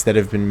mistakes that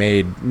have been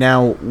made.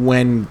 Now,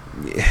 when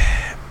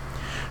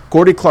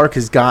Gordy Clark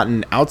has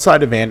gotten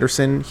outside of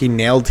Anderson, he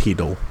nailed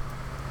Hedl,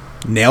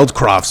 nailed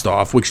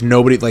Kravtsov, which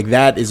nobody, like,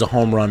 that is a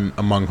home run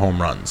among home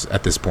runs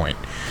at this point.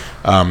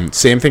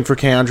 Same thing for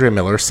K'Andre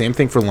Miller. Same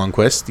thing for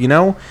Lundqvist.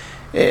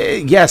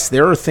 Yes,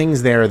 there are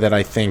things there that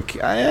I think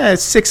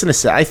 6 and a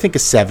 7. I think a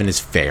 7 is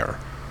fair.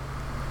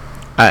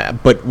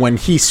 But when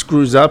he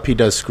screws up, he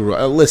does screw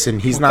up. Listen,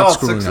 he's not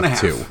screwing up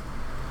 2.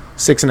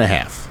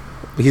 6.5.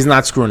 He's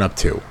not screwing up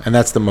 2, and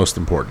that's the most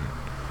important.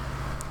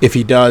 If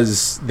he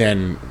does,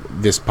 then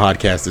this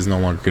podcast is no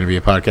longer going to be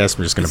a podcast.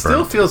 We're just going to burn it. It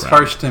still feels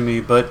harsh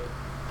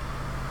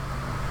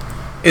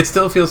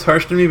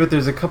to me, but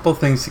there's a couple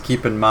things to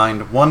keep in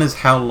mind. One is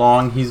how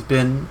long he's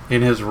been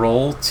in his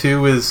role.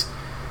 2 is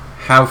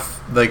how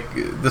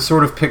the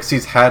sort of picks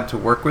he's had to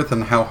work with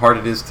and how hard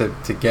it is to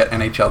get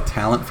NHL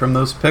talent from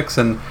those picks.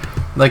 And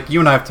like you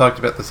and I have talked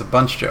about this a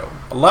bunch, Joe.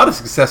 A lot of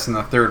success in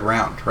the 3rd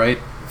round, right,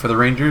 for the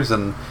Rangers,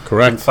 and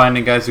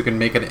finding guys who can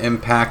make an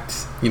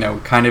impact,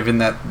 kind of in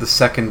the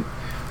second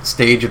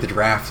stage of the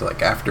draft,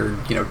 like after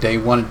day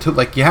 1 and 2.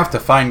 Like, you have to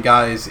find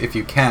guys if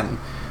you can.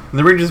 And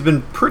the Rangers have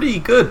been pretty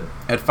good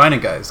at finding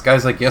guys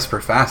like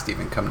Jesper Fast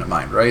even come to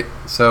mind, right?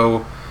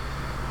 So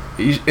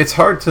it's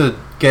hard to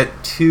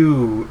get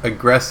too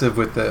aggressive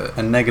with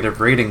a negative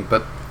rating,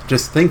 but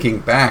just thinking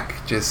back,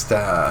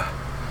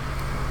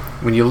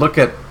 when you look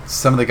at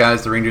some of the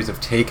guys the Rangers have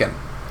taken,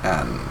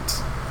 and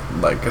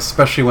like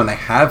especially when they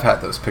have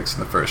had those picks in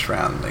the 1st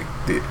round, like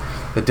the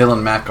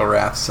Dylan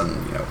McIlraths, and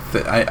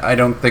I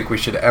don't think we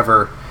should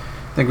ever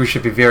think we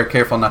should be very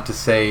careful not to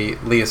say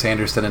Elias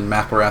Anderson and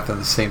McIlrath in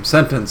the same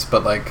sentence,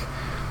 but like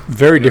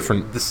very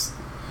different. This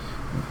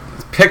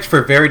picked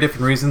for very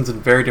different reasons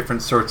and very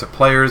different sorts of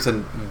players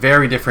and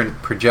very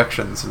different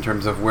projections in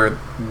terms of where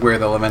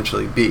they'll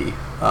eventually be.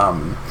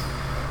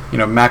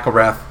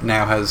 McIlrath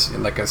now has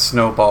like a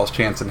snowball's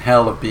chance in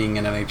hell of being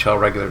an NHL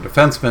regular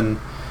defenseman,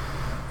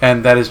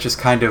 and that is just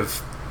kind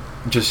of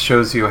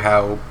shows you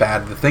how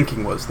bad the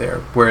thinking was there.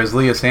 Whereas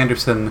Elias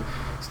Anderson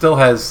still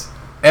has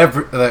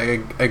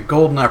a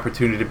golden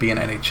opportunity to be an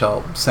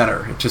NHL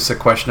center. It's just a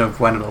question of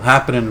when it'll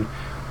happen and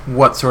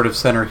what sort of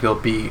center he'll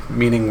be,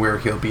 meaning where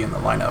he'll be in the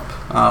lineup.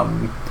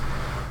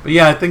 But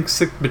yeah, I think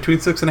between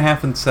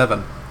 6.5 and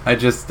 7.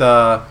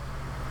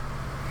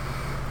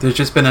 There's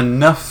just been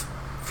enough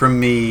from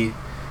me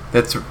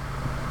that's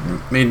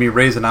made me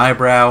raise an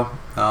eyebrow.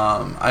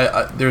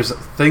 There's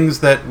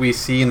things that we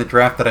see in the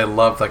draft that I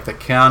love, like the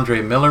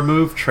K'Andre Miller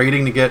move,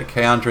 trading to get a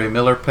K'Andre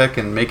Miller pick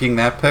and making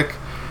that pick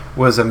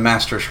was a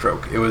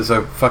masterstroke. It was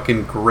a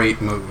fucking great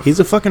move. He's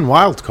a fucking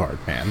wild card,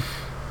 man.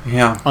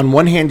 Yeah. On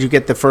one hand, you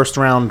get the 1st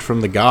round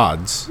from the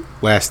gods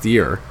last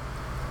year,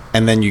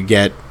 and then you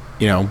get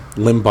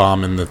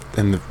Lindbaum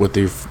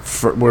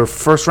where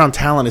 1st round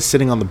talent is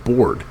sitting on the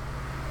board.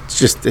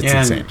 It's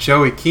insane. And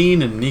Joey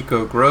Keane and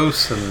Nico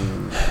Gross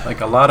and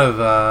like a lot of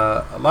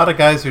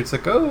guys are just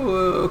like,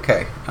 oh,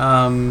 okay.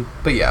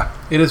 But yeah,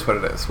 it is what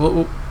it is.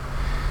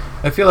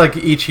 I feel like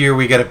each year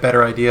we get a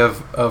better idea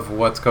of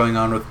what's going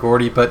on with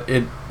Gordy, but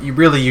you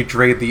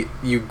grade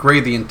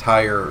the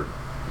entire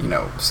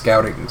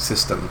scouting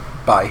system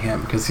by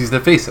him because he's the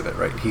face of it,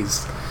 right?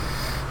 He's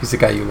the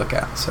guy you look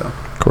at. So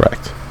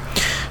correct.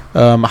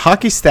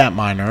 Hockey stat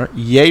miner,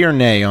 yay or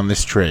nay on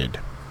this trade?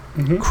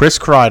 Mm-hmm. Chris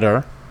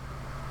Kreider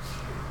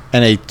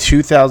and a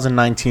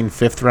 2019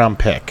 5th round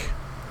pick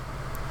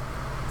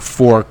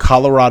for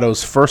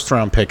Colorado's 1st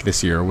round pick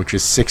this year, which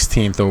is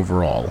 16th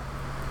overall,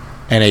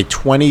 and a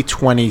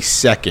 2020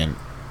 second,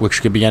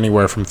 which could be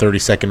anywhere from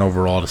 32nd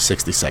overall to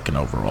 62nd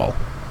overall.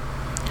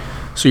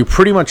 So you're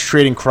pretty much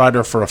trading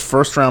Kreider for a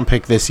 1st round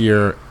pick this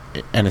year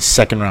and a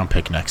 2nd round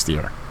pick next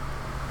year.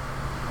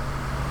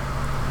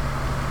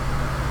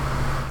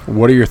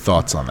 What are your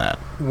thoughts on that?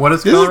 What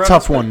is this Colorado's is a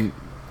tough pick? one.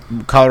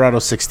 Colorado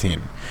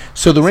 16.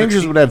 So the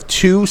Rangers would have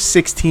 2,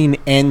 16,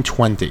 and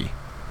 20.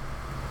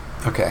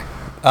 Okay.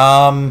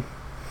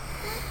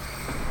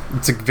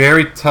 It's a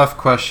very tough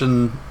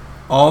question.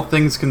 All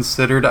things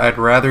considered, I'd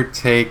rather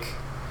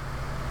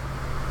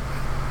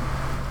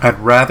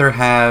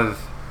have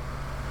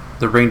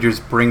the Rangers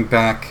bring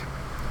back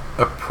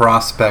a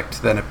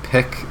prospect than a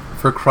pick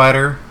for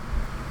Kreider.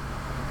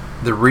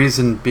 The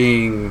reason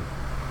being,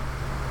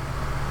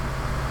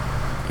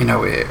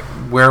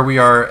 where we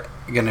are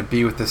going to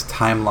be with this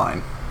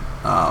timeline,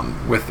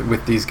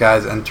 with these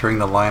guys entering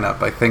the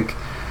lineup. I think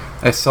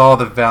I saw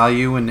the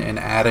value in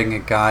adding a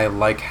guy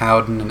like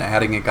Howden and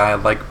adding a guy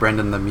like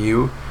Brendan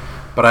Lemieux.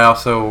 But I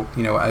also,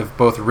 I've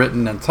both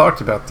written and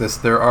talked about this.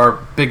 There are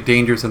big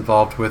dangers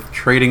involved with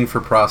trading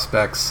for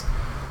prospects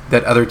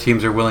that other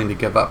teams are willing to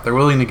give up. They're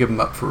willing to give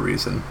them up for a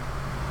reason.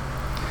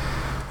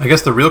 I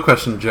guess the real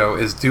question, Joe,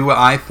 is do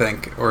I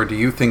think, or do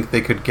you think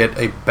they could get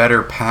a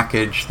better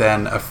package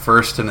than a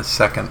first and a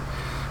second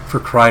for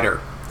Kreider?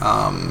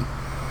 I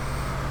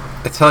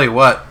tell you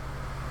what,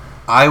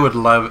 I would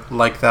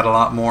like that a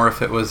lot more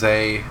if it was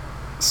a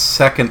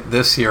second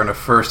this year and a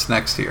first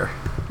next year.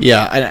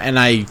 Yeah, and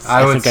I would think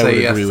I would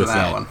say yes agree to with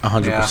that that one.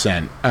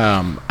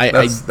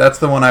 100%. That's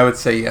the one I would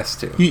say yes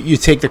to. You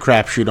take the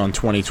crapshoot on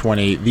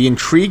 2020. The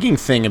intriguing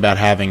thing about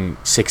having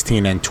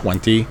 16 and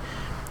 20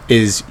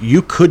 is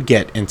you could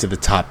get into the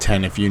top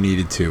 10 if you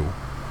needed to,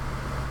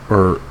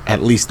 or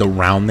at least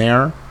around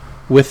there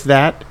with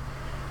that.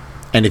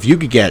 And if you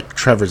could get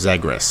Trevor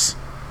Zegras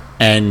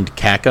and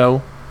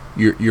Kakko,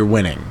 you're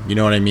winning. You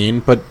know what I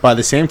mean? But by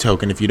the same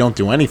token, if you don't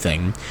do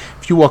anything,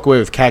 if you walk away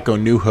with Kakko,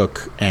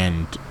 Newhook,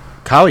 and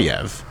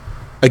Kaliev,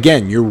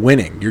 again, you're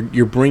winning.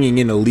 You're bringing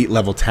in elite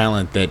level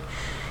talent that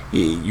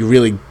you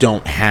really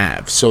don't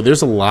have. So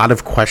there's a lot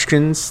of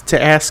questions to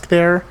ask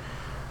there.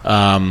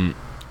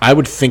 I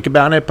would think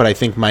about it, but I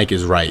think Mike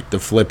is right. The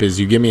flip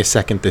is you give me a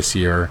second this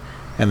year,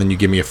 and then you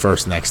give me a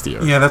first next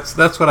year. Yeah, that's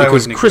what I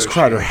would negotiate. Because Chris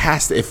Kreider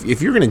has to. If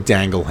you're going to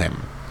dangle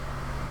him,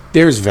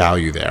 there's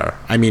value there.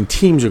 I mean,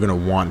 teams are going to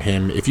want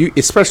him.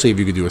 Especially if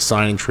you could do a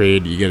sign and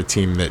trade, you get a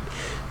team that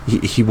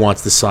he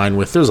wants to sign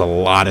with. There's a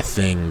lot of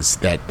things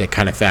that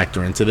kind of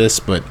factor into this,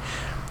 but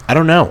I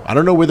don't know. I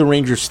don't know where the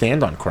Rangers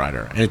stand on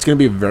Kreider, and it's going to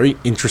be a very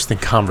interesting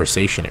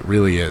conversation. It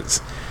really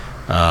is.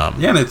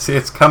 And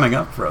it's coming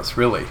up for us,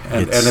 really,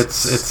 and it's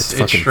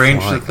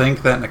strange to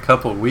think that in a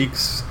couple of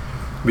weeks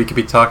we could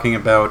be talking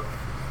about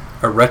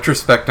a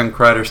retrospect on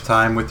Kreider's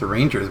time with the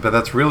Rangers, but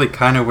that's really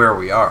kind of where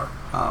we are.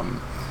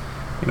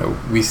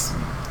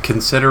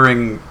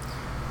 Considering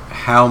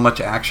how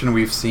much action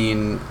we've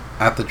seen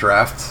at the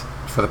draft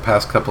for the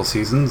past couple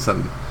seasons,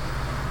 and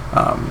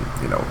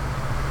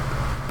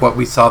what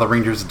we saw the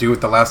Rangers do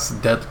with the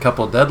last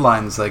couple of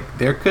deadlines, like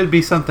there could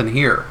be something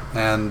here,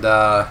 and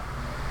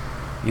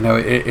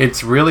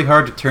it's really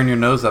hard to turn your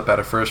nose up at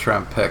a first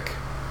round pick.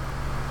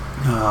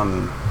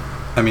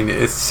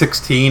 It's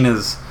 16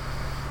 is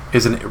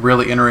a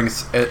really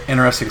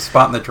interesting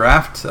spot in the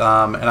draft, and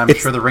I'm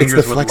sure the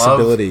Rangers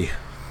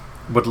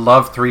would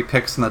love 3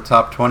 picks in the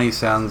top 20.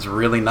 Sounds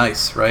really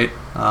nice, right?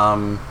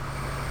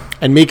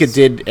 And Mika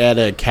did add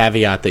a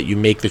caveat that you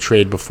make the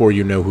trade before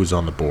you know who's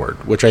on the board,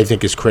 which I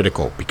think is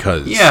critical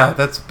because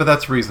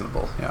that's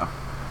reasonable. Yeah.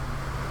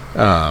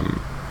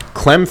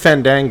 Clem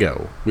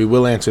Fandango, we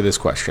will answer this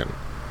question.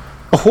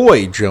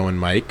 Ahoy, Joe and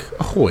Mike.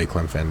 Ahoy,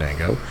 Clem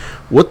Fandango.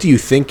 What do you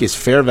think is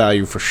fair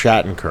value for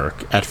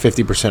Shattenkirk at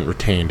 50%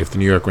 retained if the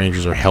New York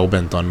Rangers are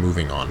hell-bent on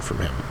moving on from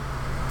him?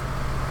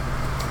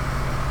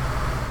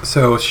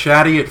 So,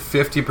 Shatty at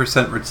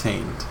 50%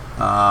 retained.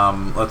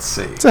 Let's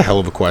see. It's a hell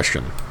of a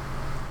question.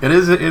 It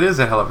is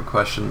a hell of a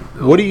question.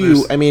 What do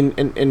you... I mean,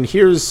 and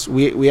here's...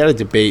 We had a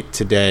debate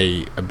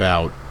today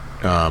about...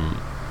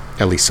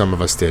 at least some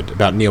of us did,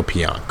 about Neil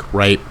Pionk,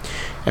 right?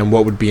 And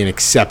what would be an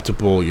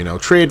acceptable,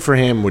 trade for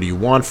him? What do you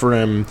want for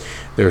him?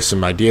 There's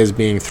some ideas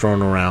being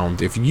thrown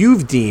around. If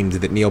you've deemed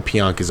that Neil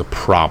Pionk is a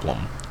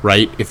problem,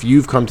 right? If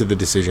you've come to the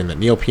decision that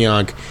Neil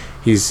Pionk,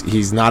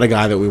 he's not a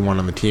guy that we want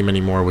on the team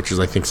anymore, which is,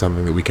 I think,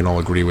 something that we can all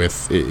agree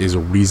with is a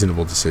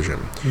reasonable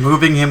decision.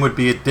 Moving him would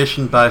be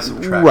addition by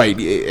subtraction. Right,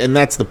 and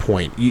that's the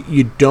point.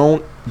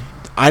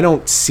 I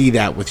don't see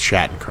that with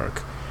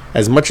Shattenkirk.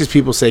 As much as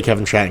people say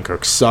Kevin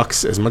Shattenkirk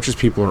sucks, as much as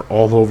people are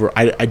all over,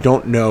 I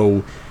don't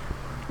know.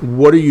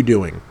 What are you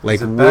doing?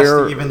 He's the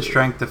best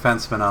even-strength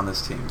defenseman on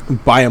this team.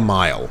 By a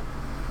mile.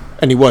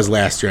 And he was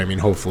last year. I mean,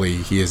 hopefully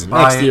he is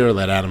next year.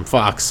 Let Adam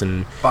Fox.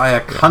 And by a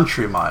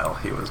country mile,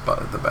 he was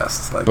the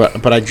best.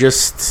 But I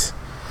just...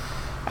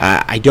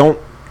 I don't...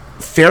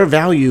 Fair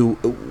value...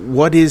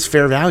 What is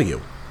fair value?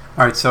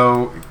 All right,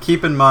 so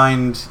keep in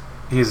mind...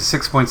 He's a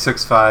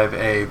 6.65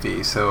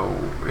 AAV, so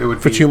it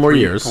would for be 2 more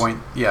years.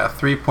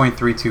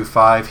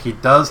 3.325. He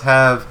does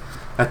have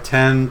a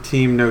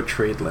 10-team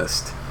no-trade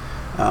list.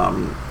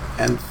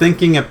 And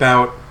thinking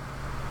about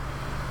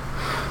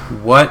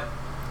what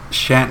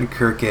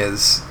Shattenkirk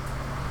is,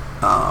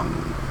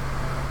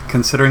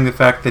 considering the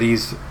fact that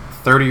he's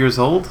 30 years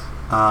old,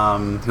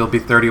 he'll be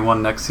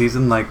 31 next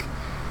season, the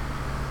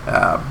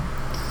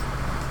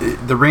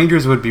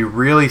Rangers would be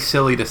really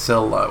silly to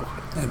sell low.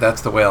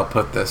 That's the way I'll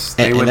put this.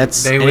 They would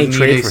need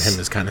trade for him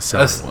is kind of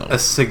selling low. A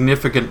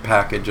significant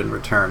package in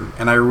return,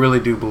 and I really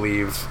do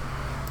believe.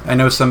 I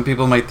know some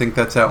people might think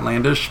that's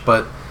outlandish,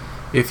 but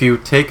if you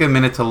take a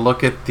minute to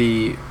look at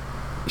the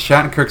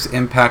Shattenkirk's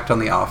impact on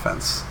the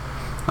offense,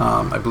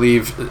 I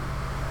believe,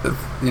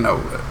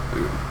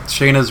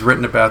 Shayna's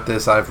written about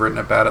this. I've written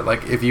about it.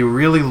 Like, if you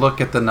really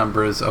look at the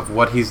numbers of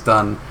what he's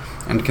done,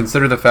 and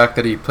consider the fact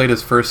that he played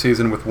his first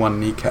season with 1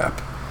 kneecap,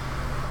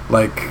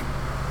 like.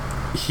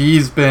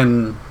 He's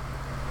been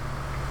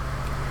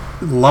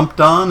lumped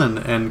on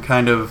and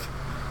kind of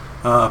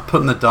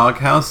put in the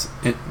doghouse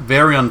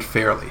very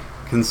unfairly,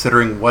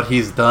 considering what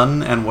he's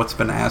done and what's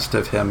been asked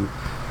of him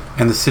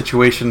and the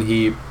situation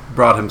he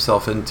brought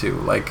himself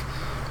into. Like,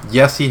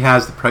 yes, he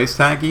has the price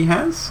tag he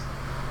has,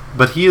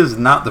 but he is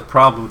not the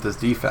problem with this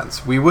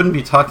defense. We wouldn't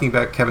be talking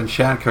about Kevin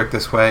Shattenkirk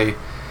this way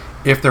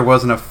if there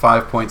wasn't a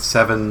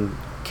 5.7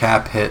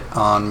 cap hit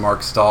on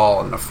Mark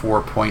Stahl and a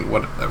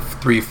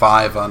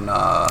 4.35 on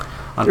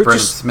Brendan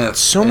Smith.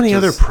 So many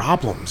other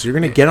problems. You're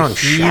going to get on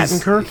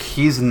Shattenkirk?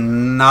 He's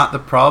not the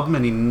problem,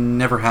 and he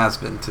never has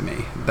been to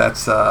me.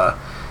 That's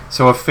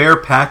so a fair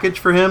package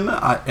for him,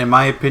 in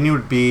my opinion,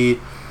 would be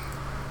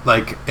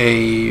like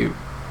I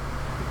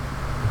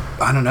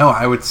don't know.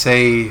 I would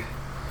say,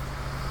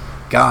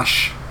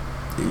 gosh,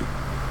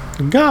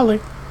 golly.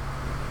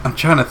 I'm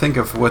trying to think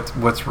of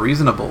what's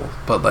reasonable,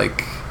 but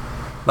like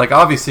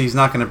obviously he's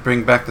not going to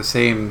bring back the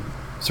same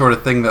sort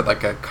of thing that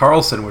like a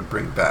Carlson would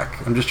bring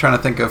back. I'm just trying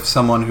to think of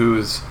someone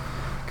who's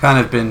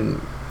kind of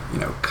been,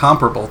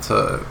 comparable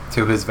to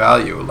his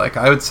value. Like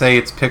I would say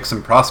it's picks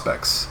and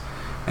prospects,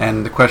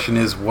 and the question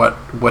is what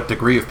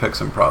degree of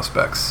picks and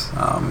prospects.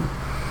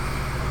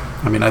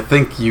 I mean, I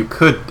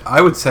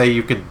would say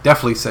you could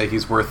definitely say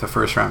he's worth a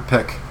first round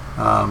pick.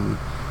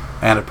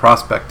 And a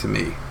prospect to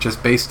me,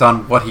 just based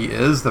on what he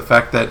is. The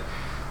fact that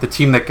the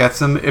team that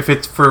gets him, if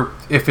it's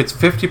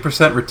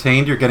 50%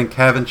 retained, you're getting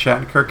Kevin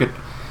Shattenkirk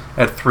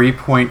at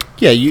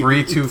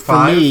 3.325.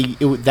 For me,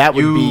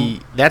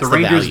 that's the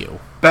Rangers value.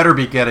 Better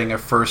be getting a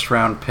first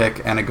round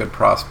pick and a good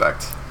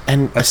prospect.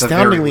 And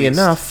astoundingly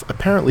enough,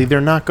 apparently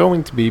they're not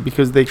going to be,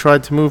 because they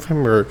tried to move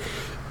him, or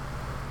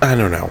I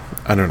don't know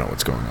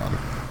what's going on.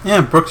 Yeah,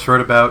 Brooks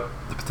wrote about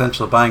the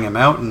potential of buying him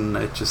out, and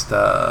it just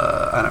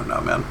I don't know,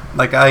 man.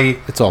 Like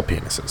it's all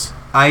penises.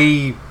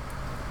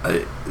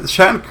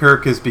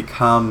 Shattenkirk has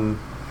become,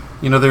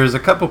 there's a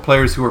couple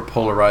players who are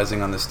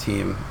polarizing on this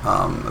team,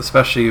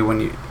 especially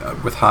when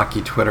with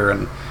hockey Twitter,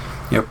 and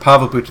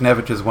Pavel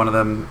Buchnevich is one of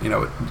them.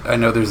 I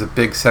know there's a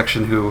big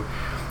section who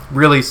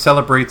really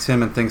celebrates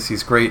him and thinks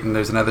he's great, and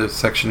there's another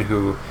section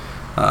who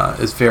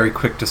is very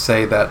quick to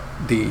say that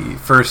the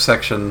first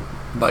section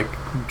like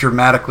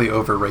dramatically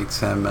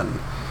overrates him and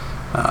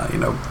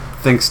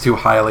thinks too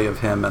highly of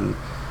him, and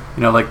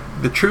like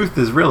the truth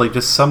is really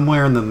just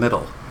somewhere in the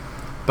middle.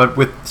 But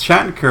with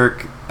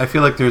Shattenkirk, I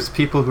feel like there's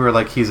people who are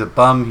like, he's a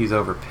bum, he's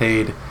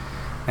overpaid,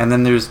 and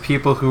then there's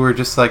people who are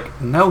just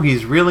like, no,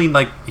 he's really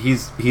like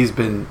he's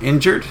been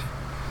injured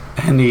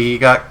and he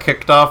got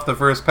kicked off the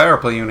first power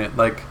play unit.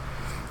 Like,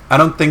 I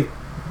don't think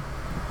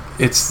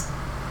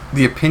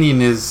the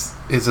opinion is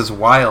as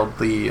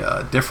wildly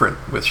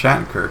different with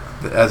Shattenkirk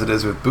as it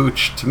is with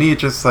Booch. To me,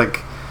 it's just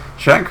like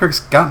Shattenkirk's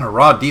gotten a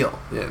raw deal.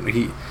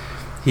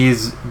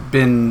 He's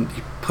been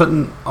put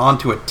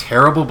onto a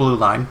terrible blue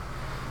line,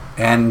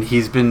 and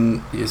his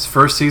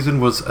first season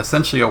was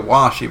essentially a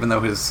wash, even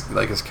though his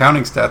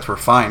counting stats were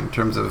fine in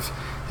terms of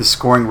his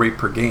scoring rate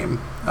per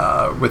game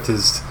with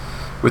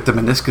the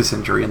meniscus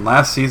injury. And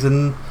last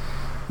season,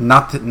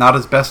 not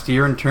his best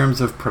year in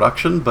terms of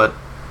production, but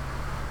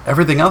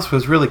everything else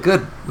was really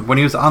good. When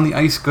he was on the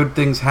ice, good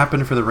things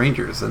happened for the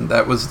Rangers, and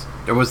it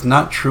was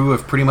not true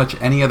of pretty much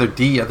any other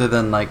D other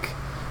than like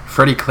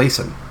Freddie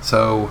Claesson.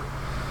 So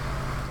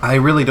I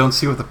really don't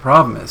see what the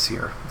problem is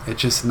here.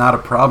 It's just not a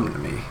problem to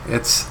me.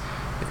 It's,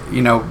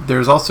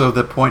 there's also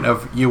the point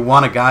of you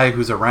want a guy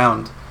who's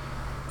around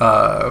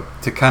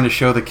to kind of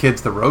show the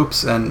kids the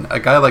ropes, and a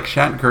guy like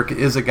Shattenkirk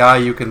is a guy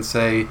you can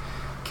say,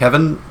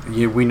 Kevin,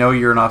 we know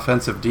you're an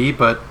offensive D,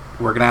 but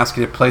we're going to ask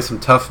you to play some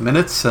tough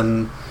minutes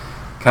and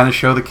kind of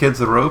show the kids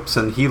the ropes,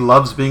 and he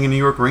loves being a New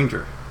York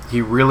Ranger.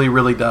 He really,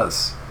 really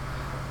does.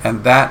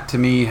 And that, to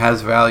me,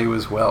 has value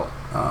as well.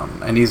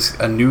 And he's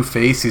a new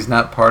face. He's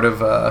not part of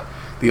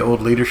the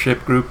old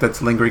leadership group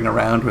that's lingering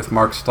around with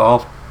Mark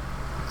Stahl.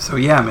 So,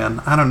 yeah,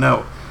 man, I don't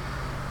know.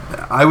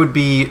 I would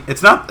be...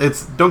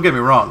 Don't get me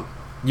wrong.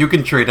 You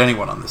can trade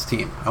anyone on this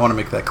team. I want to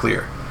make that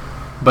clear.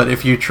 But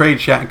if you trade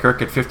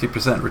Shattenkirk at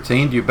 50%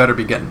 retained, you better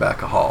be getting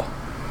back a haul.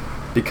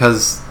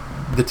 Because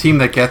the team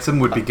that gets him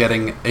would be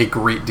getting a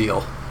great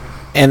deal.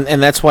 And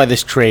that's why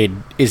this trade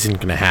isn't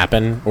going to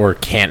happen, or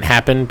can't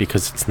happen,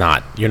 because it's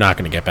not. You're not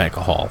going to get back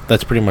a haul.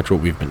 That's pretty much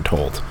what we've been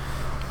told,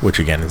 which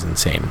again is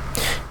insane.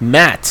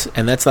 Matt,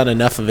 and that's not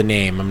enough of a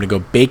name. I'm going to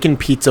go Bacon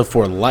Pizza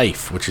for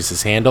Life, which is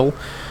his handle.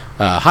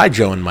 Hi,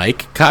 Joe and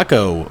Mike.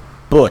 Kako,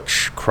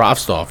 Butch,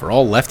 Krofstov are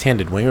all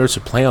left-handed wingers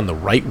who play on the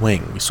right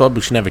wing. We saw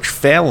Buchnevich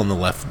fail on the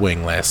left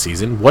wing last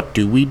season. What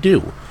do we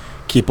do?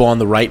 Keep on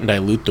the right and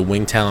dilute the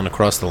wing talent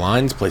across the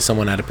lines? Play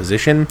someone out of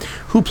position?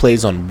 Who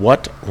plays on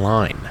what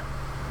line?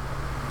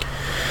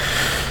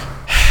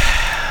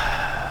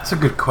 That's a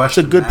good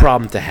question. It's a good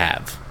problem to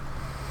have.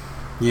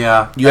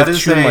 Yeah. You have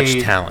too much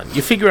talent.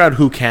 You figure out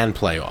who can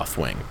play off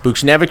wing.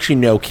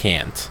 Buchnevich,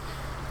 can't.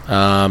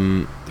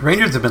 The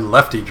Rangers have been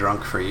lefty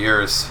drunk for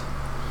years.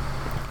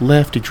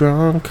 Lefty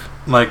drunk?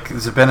 Like,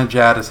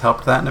 Zibanejad has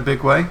helped that in a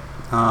big way.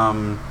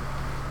 But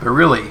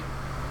really,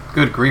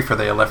 good grief, are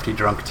they a lefty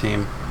drunk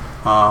team?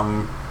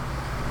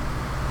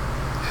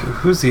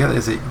 Who's the other?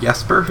 Is it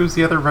Jesper? Who's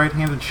the other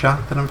right-handed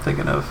shot that I'm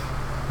thinking of?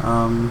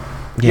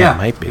 Yeah, it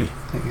might be. I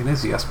think it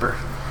is Jesper.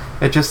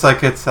 It's just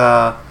like it's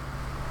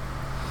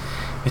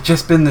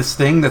just been this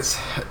thing that's,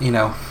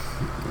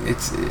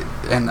 it's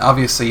and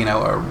obviously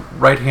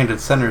right-handed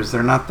centers.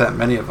 There are not that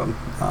many of them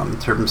in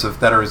terms of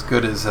that are as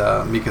good as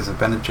Mika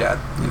Zibanejad.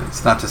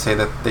 It's not to say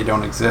that they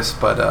don't exist,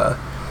 but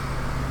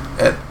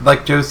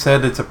like Joe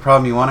said, it's a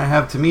problem you want to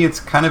have. To me, it's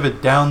kind of a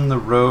down the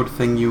road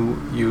thing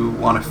you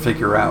want to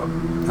figure out.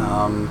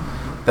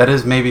 That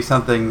is maybe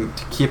something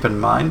to keep in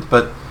mind,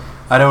 but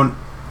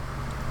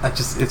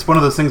it's one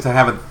of those things I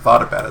haven't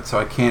thought about it, so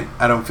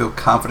I don't feel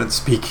confident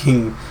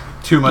speaking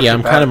too much. Yeah, I'm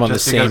about kind of it on the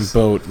same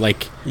boat.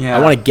 Like, yeah. I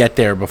want to get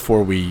there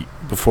before we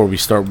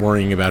start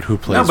worrying about who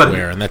plays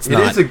where, and that's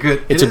not.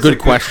 It's a good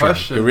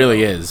question. It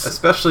really is.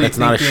 Especially that's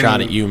not a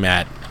shot at you,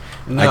 Matt.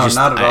 No,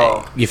 not at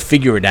all. You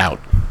figure it out.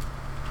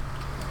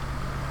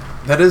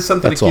 That is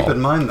something to keep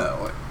in mind,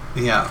 though.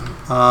 Yeah.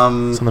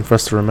 Something for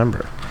us to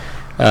remember.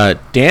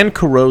 Dan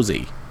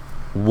Carosi,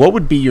 what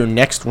would be your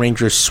next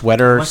Rangers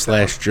sweater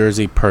 /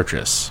 jersey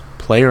purchase?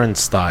 Player and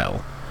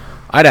style.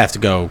 I'd have to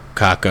go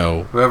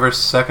Kakko. Whoever's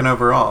second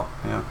overall.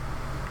 Yeah.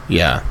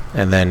 Yeah,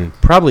 and then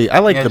probably I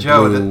like the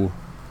Joe, blue,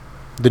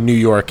 the New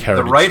York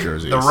Heritage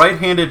jerseys. The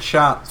right-handed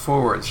shot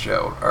forwards,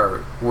 Joe,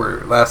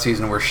 were last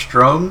season were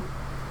Strome,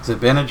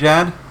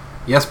 Zibanejad,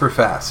 Jesper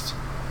Fast,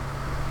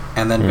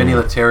 and then Vinny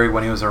Lettieri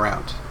when he was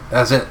around.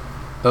 That's it.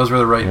 Those were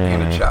the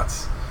right-handed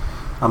shots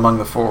among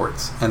the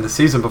forwards. And the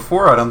season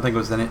before, I don't think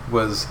was a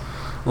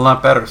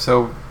lot better.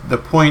 So the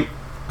point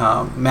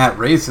Matt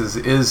raises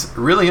is a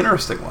really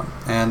interesting one,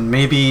 and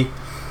maybe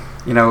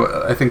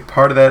I think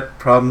part of that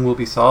problem will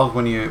be solved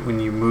when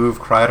you move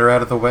Kreider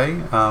out of the way,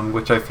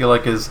 which I feel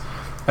like is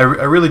I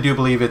really do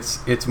believe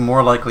it's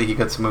more likely he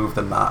gets moved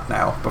than not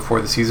now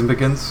before the season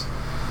begins.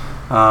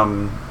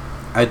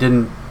 I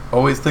didn't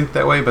always think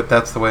that way, but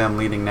that's the way I'm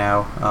leaning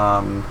now.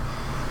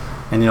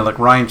 And like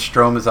Ryan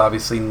Strome is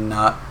obviously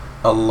not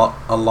a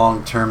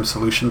long-term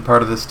solution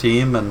part of this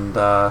team, and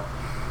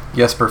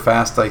Jesper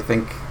Fast I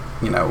think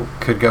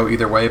could go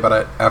either way,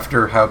 but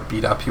after how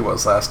beat up he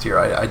was last year,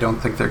 I don't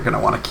think they're going to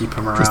want to keep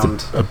him around.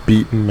 Just a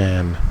beaten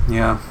man.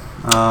 Yeah.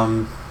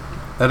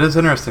 That is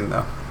interesting,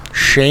 though.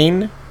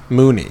 Shane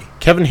Mooney.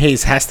 Kevin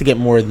Hayes has to get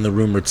more than the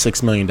rumored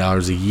 $6 million a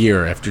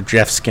year after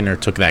Jeff Skinner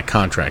took that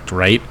contract,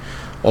 right?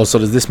 Also,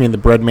 does this mean the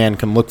Breadman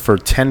can look for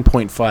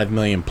 $10.5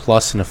 million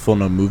plus in a full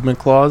no movement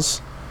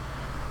clause?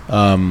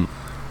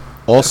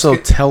 Also,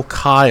 tell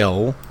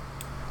Kyle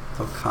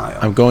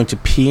I'm going to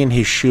pee in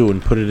his shoe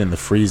and put it in the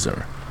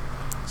freezer.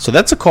 So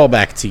that's a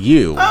callback to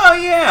you. Oh,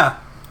 yeah.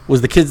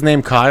 Was the kid's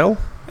name Kyle?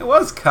 It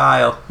was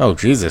Kyle. Oh,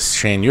 Jesus,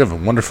 Shane, you have a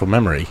wonderful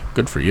memory.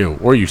 Good for you.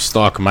 Or you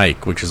stalk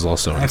Mike, which is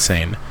also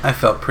insane. I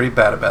felt pretty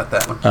bad about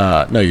that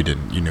one. No, you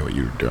didn't. You knew what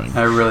you were doing.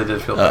 I really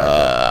did feel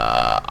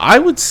bad. I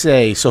would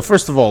say, so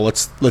first of all,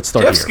 let's start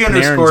Jeff here.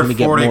 Skinner scored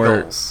 40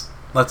 goals.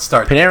 Let's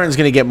start. Panarin's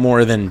going to get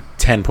more than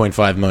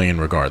 $10.5 million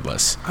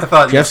regardless. I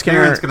thought Jeff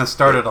Skinner's going to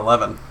start at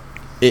 11.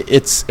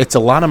 It's a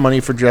lot of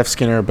money for Jeff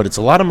Skinner, but it's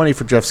a lot of money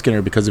for Jeff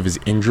Skinner because of his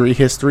injury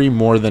history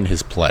more than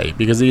his play,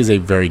 because he is a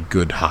very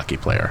good hockey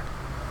player.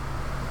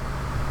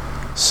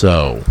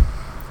 So,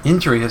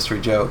 injury history,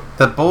 Joe.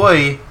 The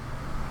boy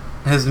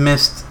has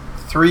missed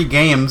 3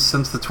 games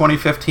since the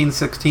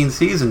 2015-16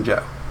 season,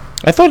 Joe.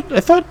 I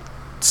thought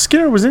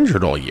Skinner was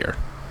injured all year.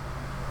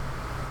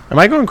 Am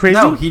I going crazy?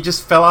 No, he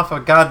just fell off a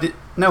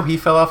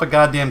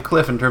goddamn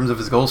cliff in terms of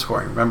his goal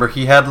scoring. Remember,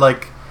 he had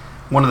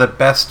one of the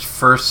best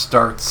first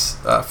starts,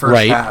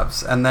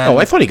 halves, and then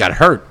I thought he got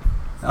hurt.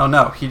 Oh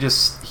no, he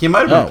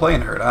might have been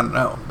playing hurt. I don't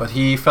know, but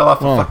he fell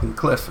off a fucking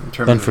cliff in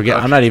terms. Then of forget.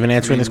 I'm not even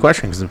answering this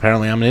question because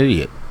apparently I'm an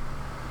idiot.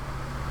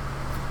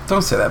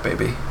 Don't say that,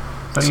 baby.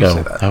 Don't you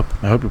say that.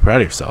 I hope you're proud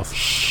of yourself.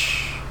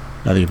 Shh.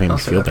 Now that you made me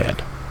feel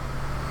bad.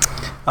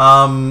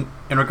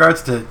 In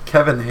regards to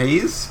Kevin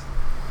Hayes,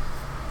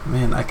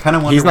 man, I kind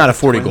of wonder. He's not a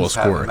 40-goal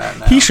scorer.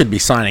 He should be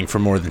signing for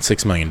more than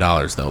 $6 million,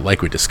 though,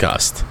 like we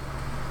discussed.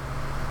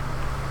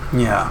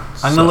 Yeah,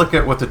 I'm gonna look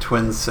at what the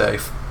Twins say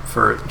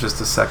for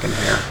just a second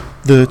here.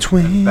 The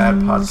Twins. Bad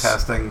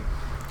podcasting.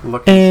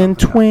 And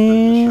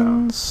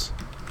Twins.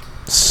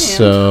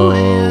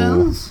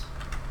 So,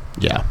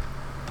 yeah.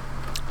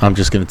 I'm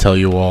just going to tell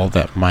you all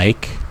that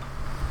Mike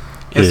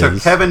So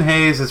Kevin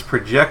Hayes'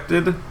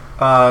 projected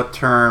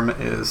term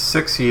is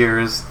 6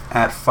 years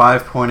at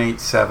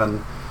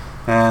 5.87.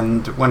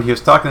 And when he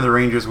was talking to the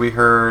Rangers, we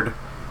heard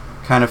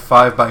kind of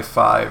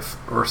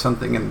 5x5 or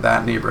something in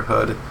that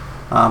neighborhood.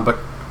 But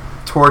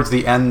towards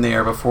the end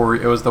there, before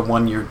it was the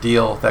 1-year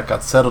deal that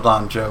got settled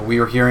on, Joe, we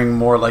were hearing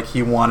more like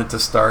he wanted to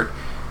start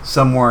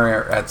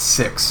somewhere at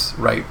 6,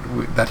 right?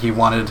 That he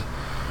wanted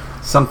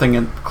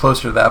something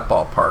closer to that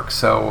ballpark.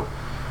 So,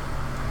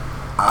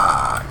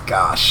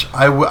 gosh,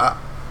 I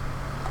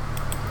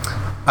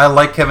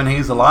like Kevin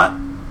Hayes a lot.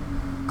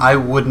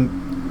 I'm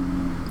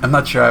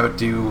not sure I would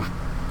do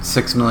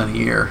 $6 million a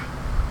year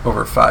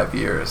over 5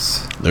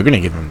 years. They're gonna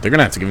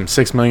have to give him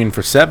 $6 million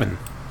for 7.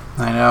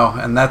 I know,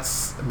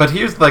 but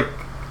here's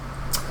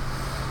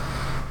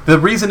the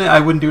reason I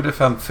wouldn't do it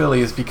if I'm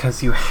Philly is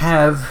because you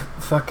have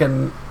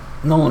fucking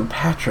Nolan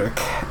Patrick.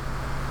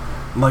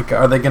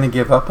 Are they going to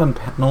give up on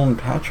Nolan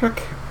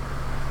Patrick?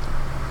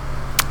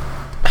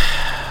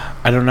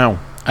 I don't know.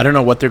 I don't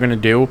know what they're going to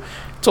do.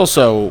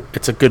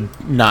 It's a good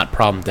not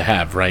problem to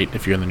have, right?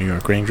 If you're in the New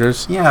York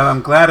Rangers. Yeah,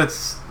 I'm glad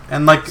it's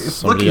and like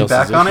Somebody looking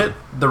back else's on issue. it,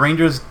 the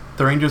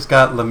Rangers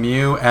got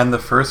Lemieux and the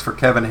first for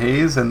Kevin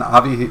Hayes, and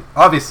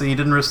obviously he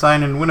didn't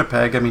resign in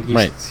Winnipeg. I mean,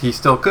 Right. he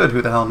still could.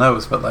 Who the hell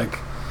knows? But like,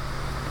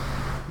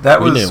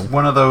 that We was knew.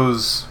 one of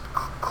those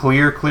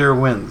clear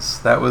wins.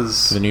 That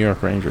was The New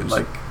York Rangers.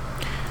 like,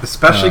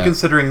 especially Uh,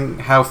 considering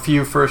how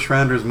few first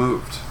rounders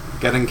moved.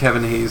 Getting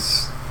Kevin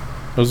Hayes,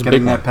 it was a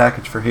getting big that one.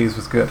 package for Hayes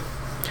was good.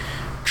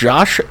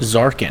 Josh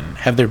Zarkin.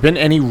 Have there been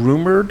any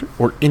rumored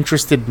or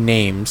interested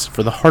names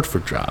for the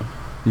Hartford job?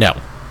 No.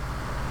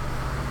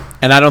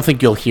 And I don't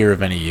think you'll hear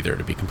of any either,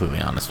 to be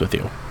completely honest with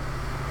you.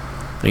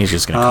 I think it's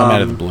just going to come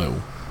out of the blue.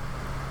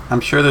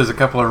 I'm sure there's a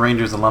couple of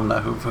Rangers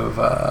alumni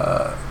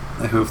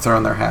who've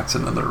thrown their hats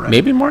into the ring.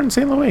 Maybe Martin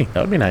St. Louis.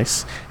 That would be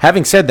nice.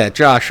 Having said that,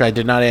 Josh, I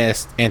did not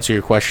answer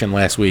your question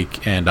last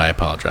week, and I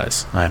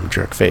apologize. I'm a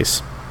jerk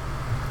face.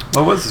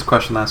 What was his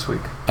question last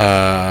week?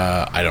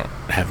 I don't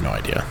have no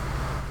idea.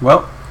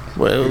 Well,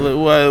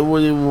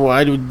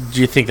 Why do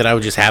you think that I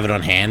would just have it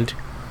on hand?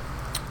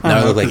 Now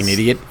I look like an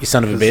idiot. You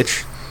son of a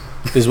bitch.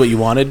 This is what you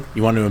wanted?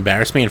 You wanted to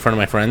embarrass me in front of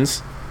my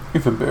friends?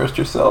 you've embarrassed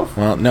yourself.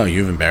 Well, no,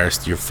 you've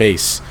embarrassed your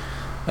face.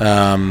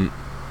 I'm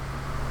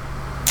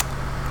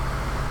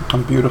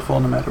beautiful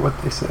no matter what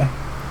they say.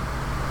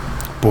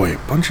 Boy, a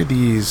bunch of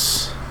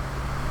these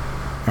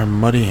are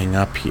muddying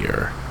up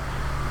here.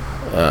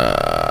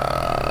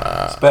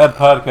 It's bad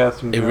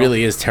podcasting. It Joe.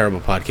 really is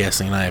terrible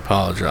podcasting, and I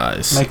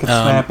apologize. Make it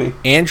snappy.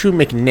 Andrew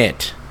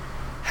McNitt,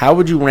 how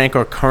would you rank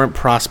our current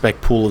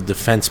prospect pool of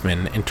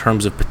defensemen in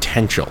terms of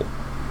potential?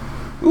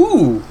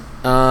 Ooh.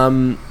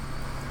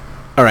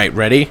 All right,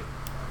 ready?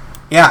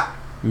 Yeah.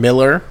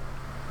 Miller,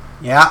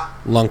 Yeah.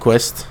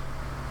 Lundqvist,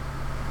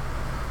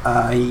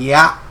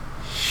 Yeah.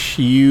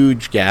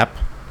 huge gap.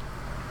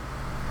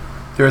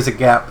 There is a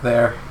gap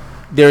there.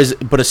 There's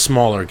but a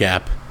smaller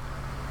gap.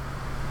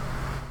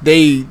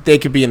 They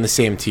could be in the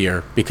same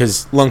tier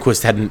because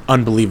Lundqvist had an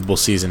unbelievable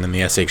season in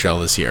the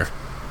SHL this year.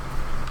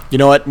 You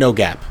know what? No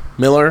gap.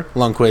 Miller,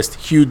 Lundqvist,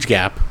 huge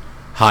gap.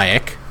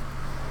 Hayek,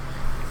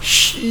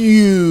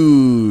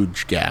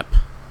 huge gap.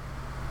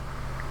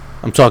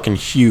 I'm talking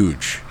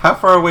huge. How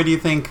far away do you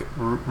think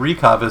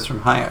Rykov is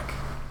from Hayek?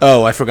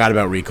 Oh, I forgot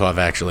about Rykov,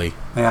 actually.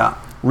 Yeah.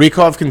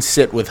 Rykov can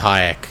sit with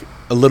Hayek,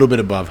 a little bit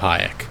above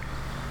Hayek.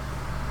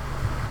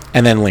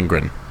 And then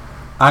Lindgren.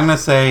 I'm gonna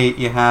say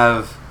you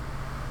have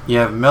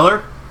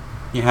Miller,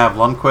 you have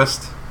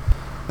Lundqvist,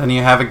 then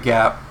you have a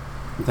gap,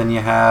 then you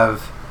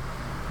have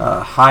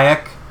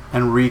Hayek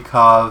and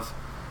Rykov,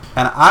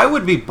 and I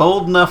would be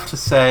bold enough to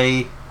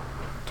say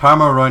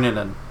Tarmo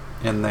Roinen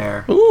in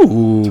there.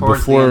 Ooh, Towards the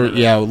before end of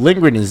it.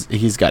 Lindgren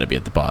he's got to be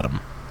at the bottom.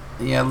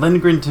 Yeah,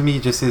 Lindgren to me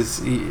just is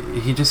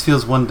he just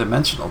feels one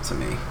dimensional to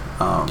me.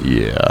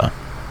 Yeah.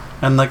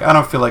 And like I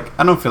don't feel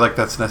like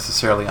that's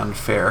necessarily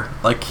unfair.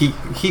 Like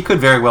he could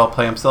very well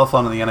play himself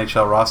onto the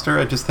NHL roster.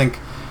 I just think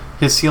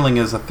his ceiling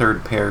is a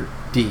third pair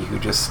D who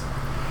just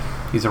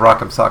he's a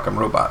rock'em sock'em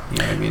robot. You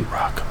know what I mean?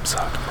 Rock'em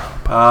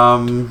sock'em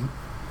robot.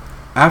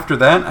 After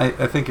that,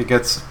 I think it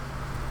gets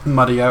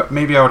muddy out.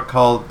 Maybe I would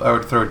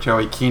throw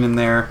Joey Keane in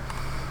there.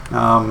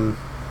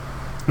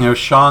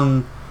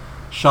 Sean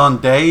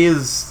Day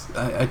is.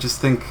 I just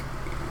think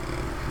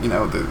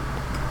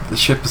the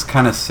ship has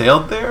kind of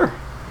sailed there.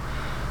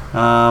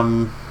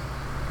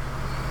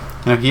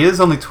 He is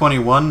only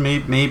 21.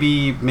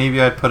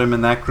 Maybe I'd put him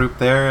in that group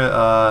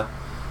there.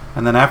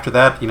 And then after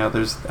that, I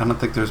don't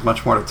think there's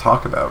much more to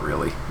talk about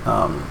really.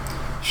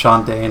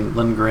 Sean Day and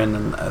Lindgren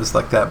and as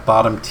like that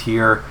bottom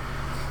tier.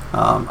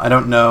 I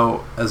don't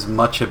know as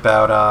much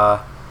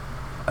about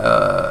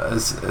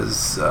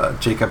as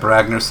Jacob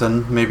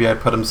Ragnarsson. Maybe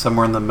I'd put him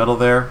somewhere in the middle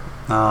there.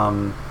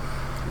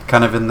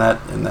 Kind of in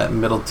that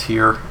middle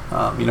tier,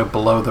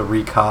 below the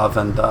Rykov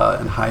and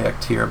Hayek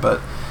tier,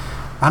 but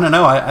I don't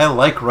know. I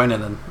like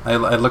Roinen. I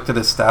looked at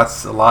his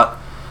stats a lot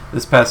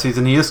this past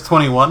season. He is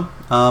 21,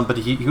 but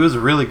he was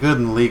really good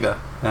in the Liga,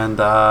 and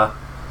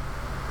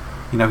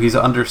he's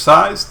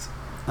undersized.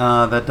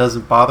 That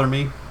doesn't bother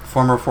me.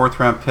 Former 4th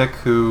round pick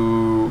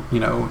who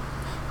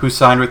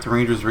signed with the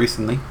Rangers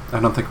recently. I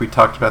don't think we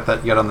talked about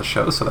that yet on the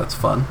show, so that's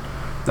fun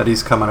that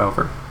he's coming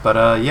over.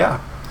 But yeah.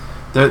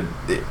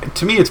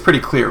 To me, it's pretty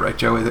clear, right,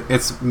 Joe?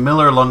 It's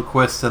Miller,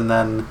 Lundqvist, and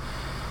then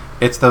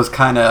it's those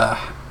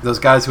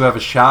guys who have a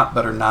shot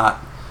but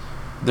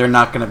they're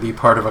not going to be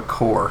part of a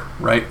core,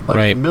 right? Like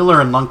right. Miller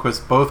and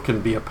Lundqvist both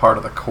can be a part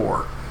of the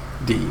core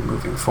D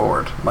moving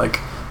forward.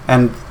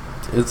 And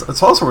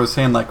it's also worth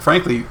saying,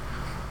 frankly,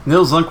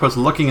 Nils Lundqvist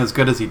looking as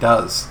good as he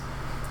does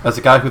as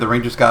a guy who the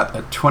Rangers got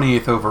at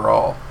 28th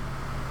overall.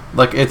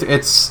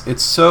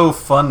 It's so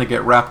fun to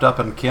get wrapped up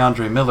in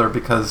Keandre Miller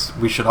because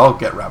we should all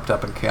get wrapped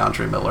up in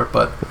Keandre Miller,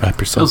 but Wrap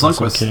yourself in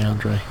some Lundqvist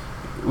Keandre.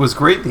 was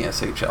great in the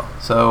SHL.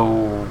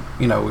 So,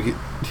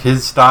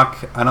 his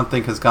stock I don't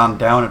think has gone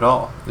down at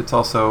all. It's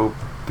also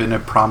been a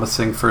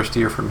promising first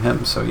year from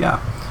him. So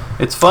yeah,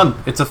 it's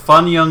fun. It's a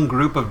fun young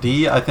group of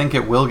D. I think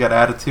it will get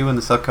added to in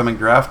this upcoming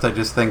draft. I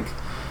just think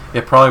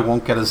it probably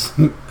won't get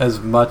as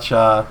much.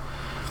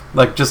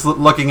 Just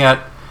looking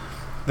at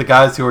the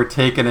guys who were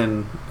taken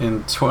in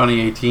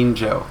 2018,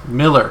 Joe.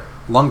 Miller,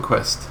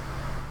 Lundqvist,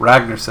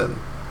 Ragnarsson,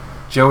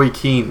 Joey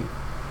Keane,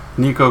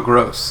 Nico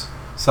Gross,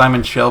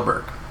 Simon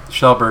Schellberg.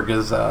 Schellberg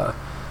was a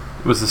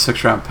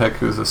 6th-round pick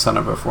who was the son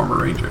of a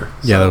former Ranger.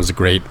 Yeah, that was a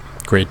great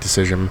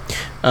decision.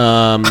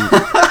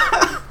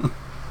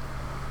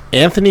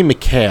 Anthony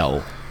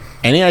McHale.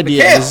 Any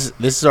idea?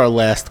 This is our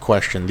last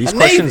question. These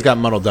questions got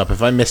muddled up.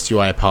 If I missed you,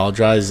 I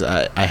apologize.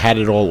 I had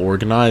it all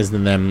organized,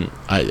 and then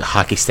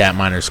Hockey Stat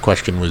Miner's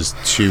question was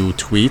 2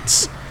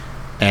 tweets,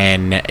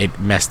 and it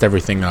messed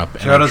everything up.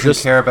 Joe doesn't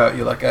care about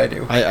you like I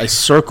do. I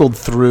circled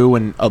through,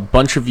 and a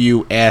bunch of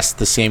you asked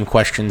the same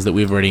questions that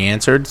we've already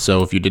answered.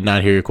 So if you did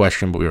not hear your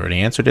question, but we already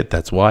answered it,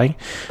 that's why.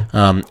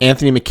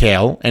 Anthony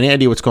McHale. Any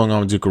idea what's going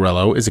on with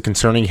Zuccarello? Is it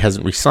concerning he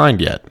hasn't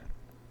re-signed yet?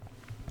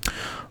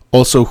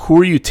 Also, who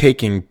are you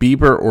taking,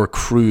 Bieber or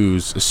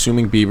Cruz,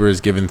 assuming Bieber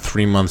is given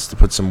 3 months to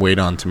put some weight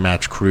on to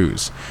match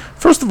Cruz?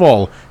 First of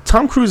all,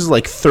 Tom Cruise is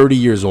like 30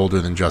 years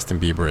older than Justin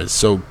Bieber is,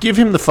 so give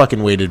him the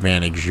fucking weight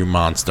advantage, you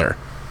monster.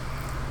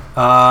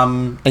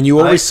 And you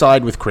always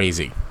side with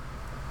crazy.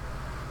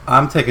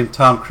 I'm taking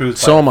Tom Cruise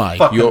so am I.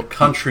 Fucking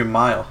country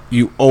mile.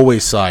 You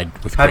always side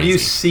with crazy. Have you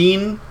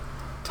seen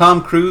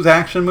Tom Cruise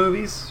action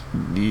movies?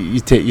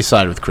 You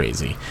side with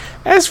crazy.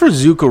 As for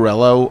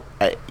Zuccarello,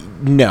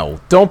 no,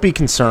 don't be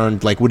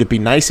concerned. Like, would it be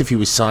nice if he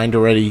was signed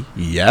already?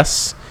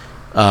 Yes,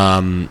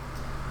 but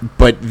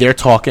they're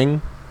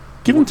talking.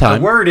 Give him time.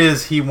 The word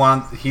is he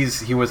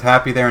was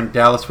happy there, and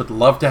Dallas would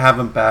love to have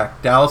him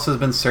back. Dallas has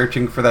been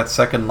searching for that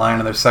second line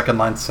and their second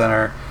line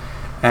center,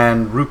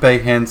 and Rupe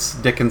Hintz,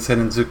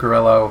 Dickinson, and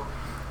Zuccarello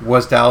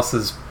was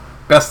Dallas's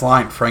best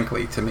line,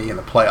 frankly, to me in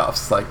the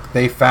playoffs. Like,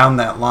 they found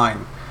that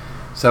line.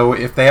 So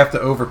if they have to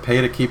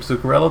overpay to keep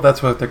Zuccarello,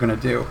 that's what they're going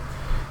to do.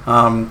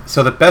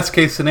 So the best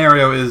case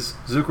scenario is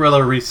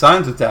Zuccarello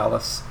re-signs with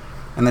Dallas,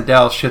 and then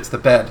Dallas shits the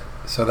bed,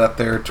 so that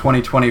their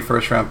 2020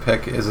 first-round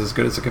pick is as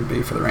good as it can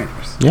be for the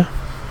Rangers. Yeah.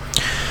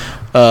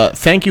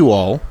 Thank you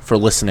all for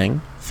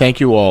listening. Thank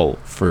you all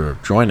for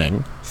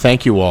joining.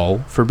 Thank you all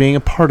for being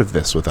a part of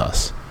this with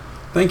us.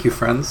 Thank you,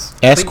 friends.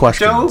 Ask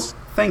questions. Joe,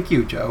 thank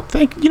you, Joe.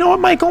 You know what,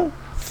 Michael?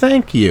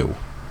 Thank you.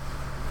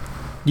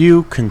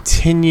 You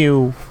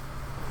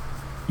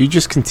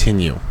just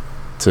continue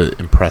to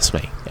impress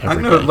me every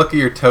I'm going to day. look at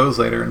your toes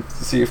later and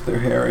see if they're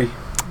hairy.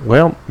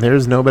 Well,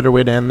 there's no better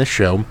way to end this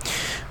show.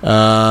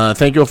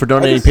 Thank you all for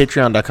donating.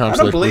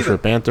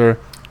 Patreon.com/BlueShirtBanter.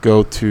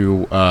 Go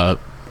to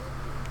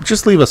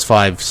just leave us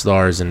 5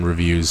 stars and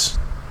reviews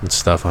and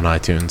stuff on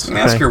iTunes. And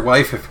ask your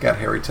wife if you got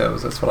hairy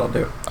toes. That's what I'll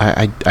do.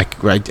 I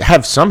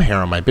have some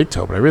hair on my big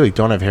toe, but I really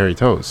don't have hairy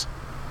toes.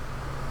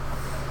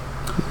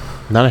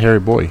 Not a hairy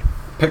boy.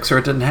 Pics or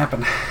it didn't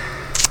happen.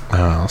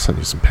 I'll send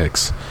you some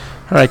pics.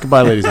 All right,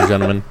 goodbye, ladies and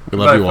gentlemen. We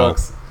love you all.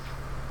 Folks.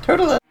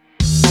 Turtle.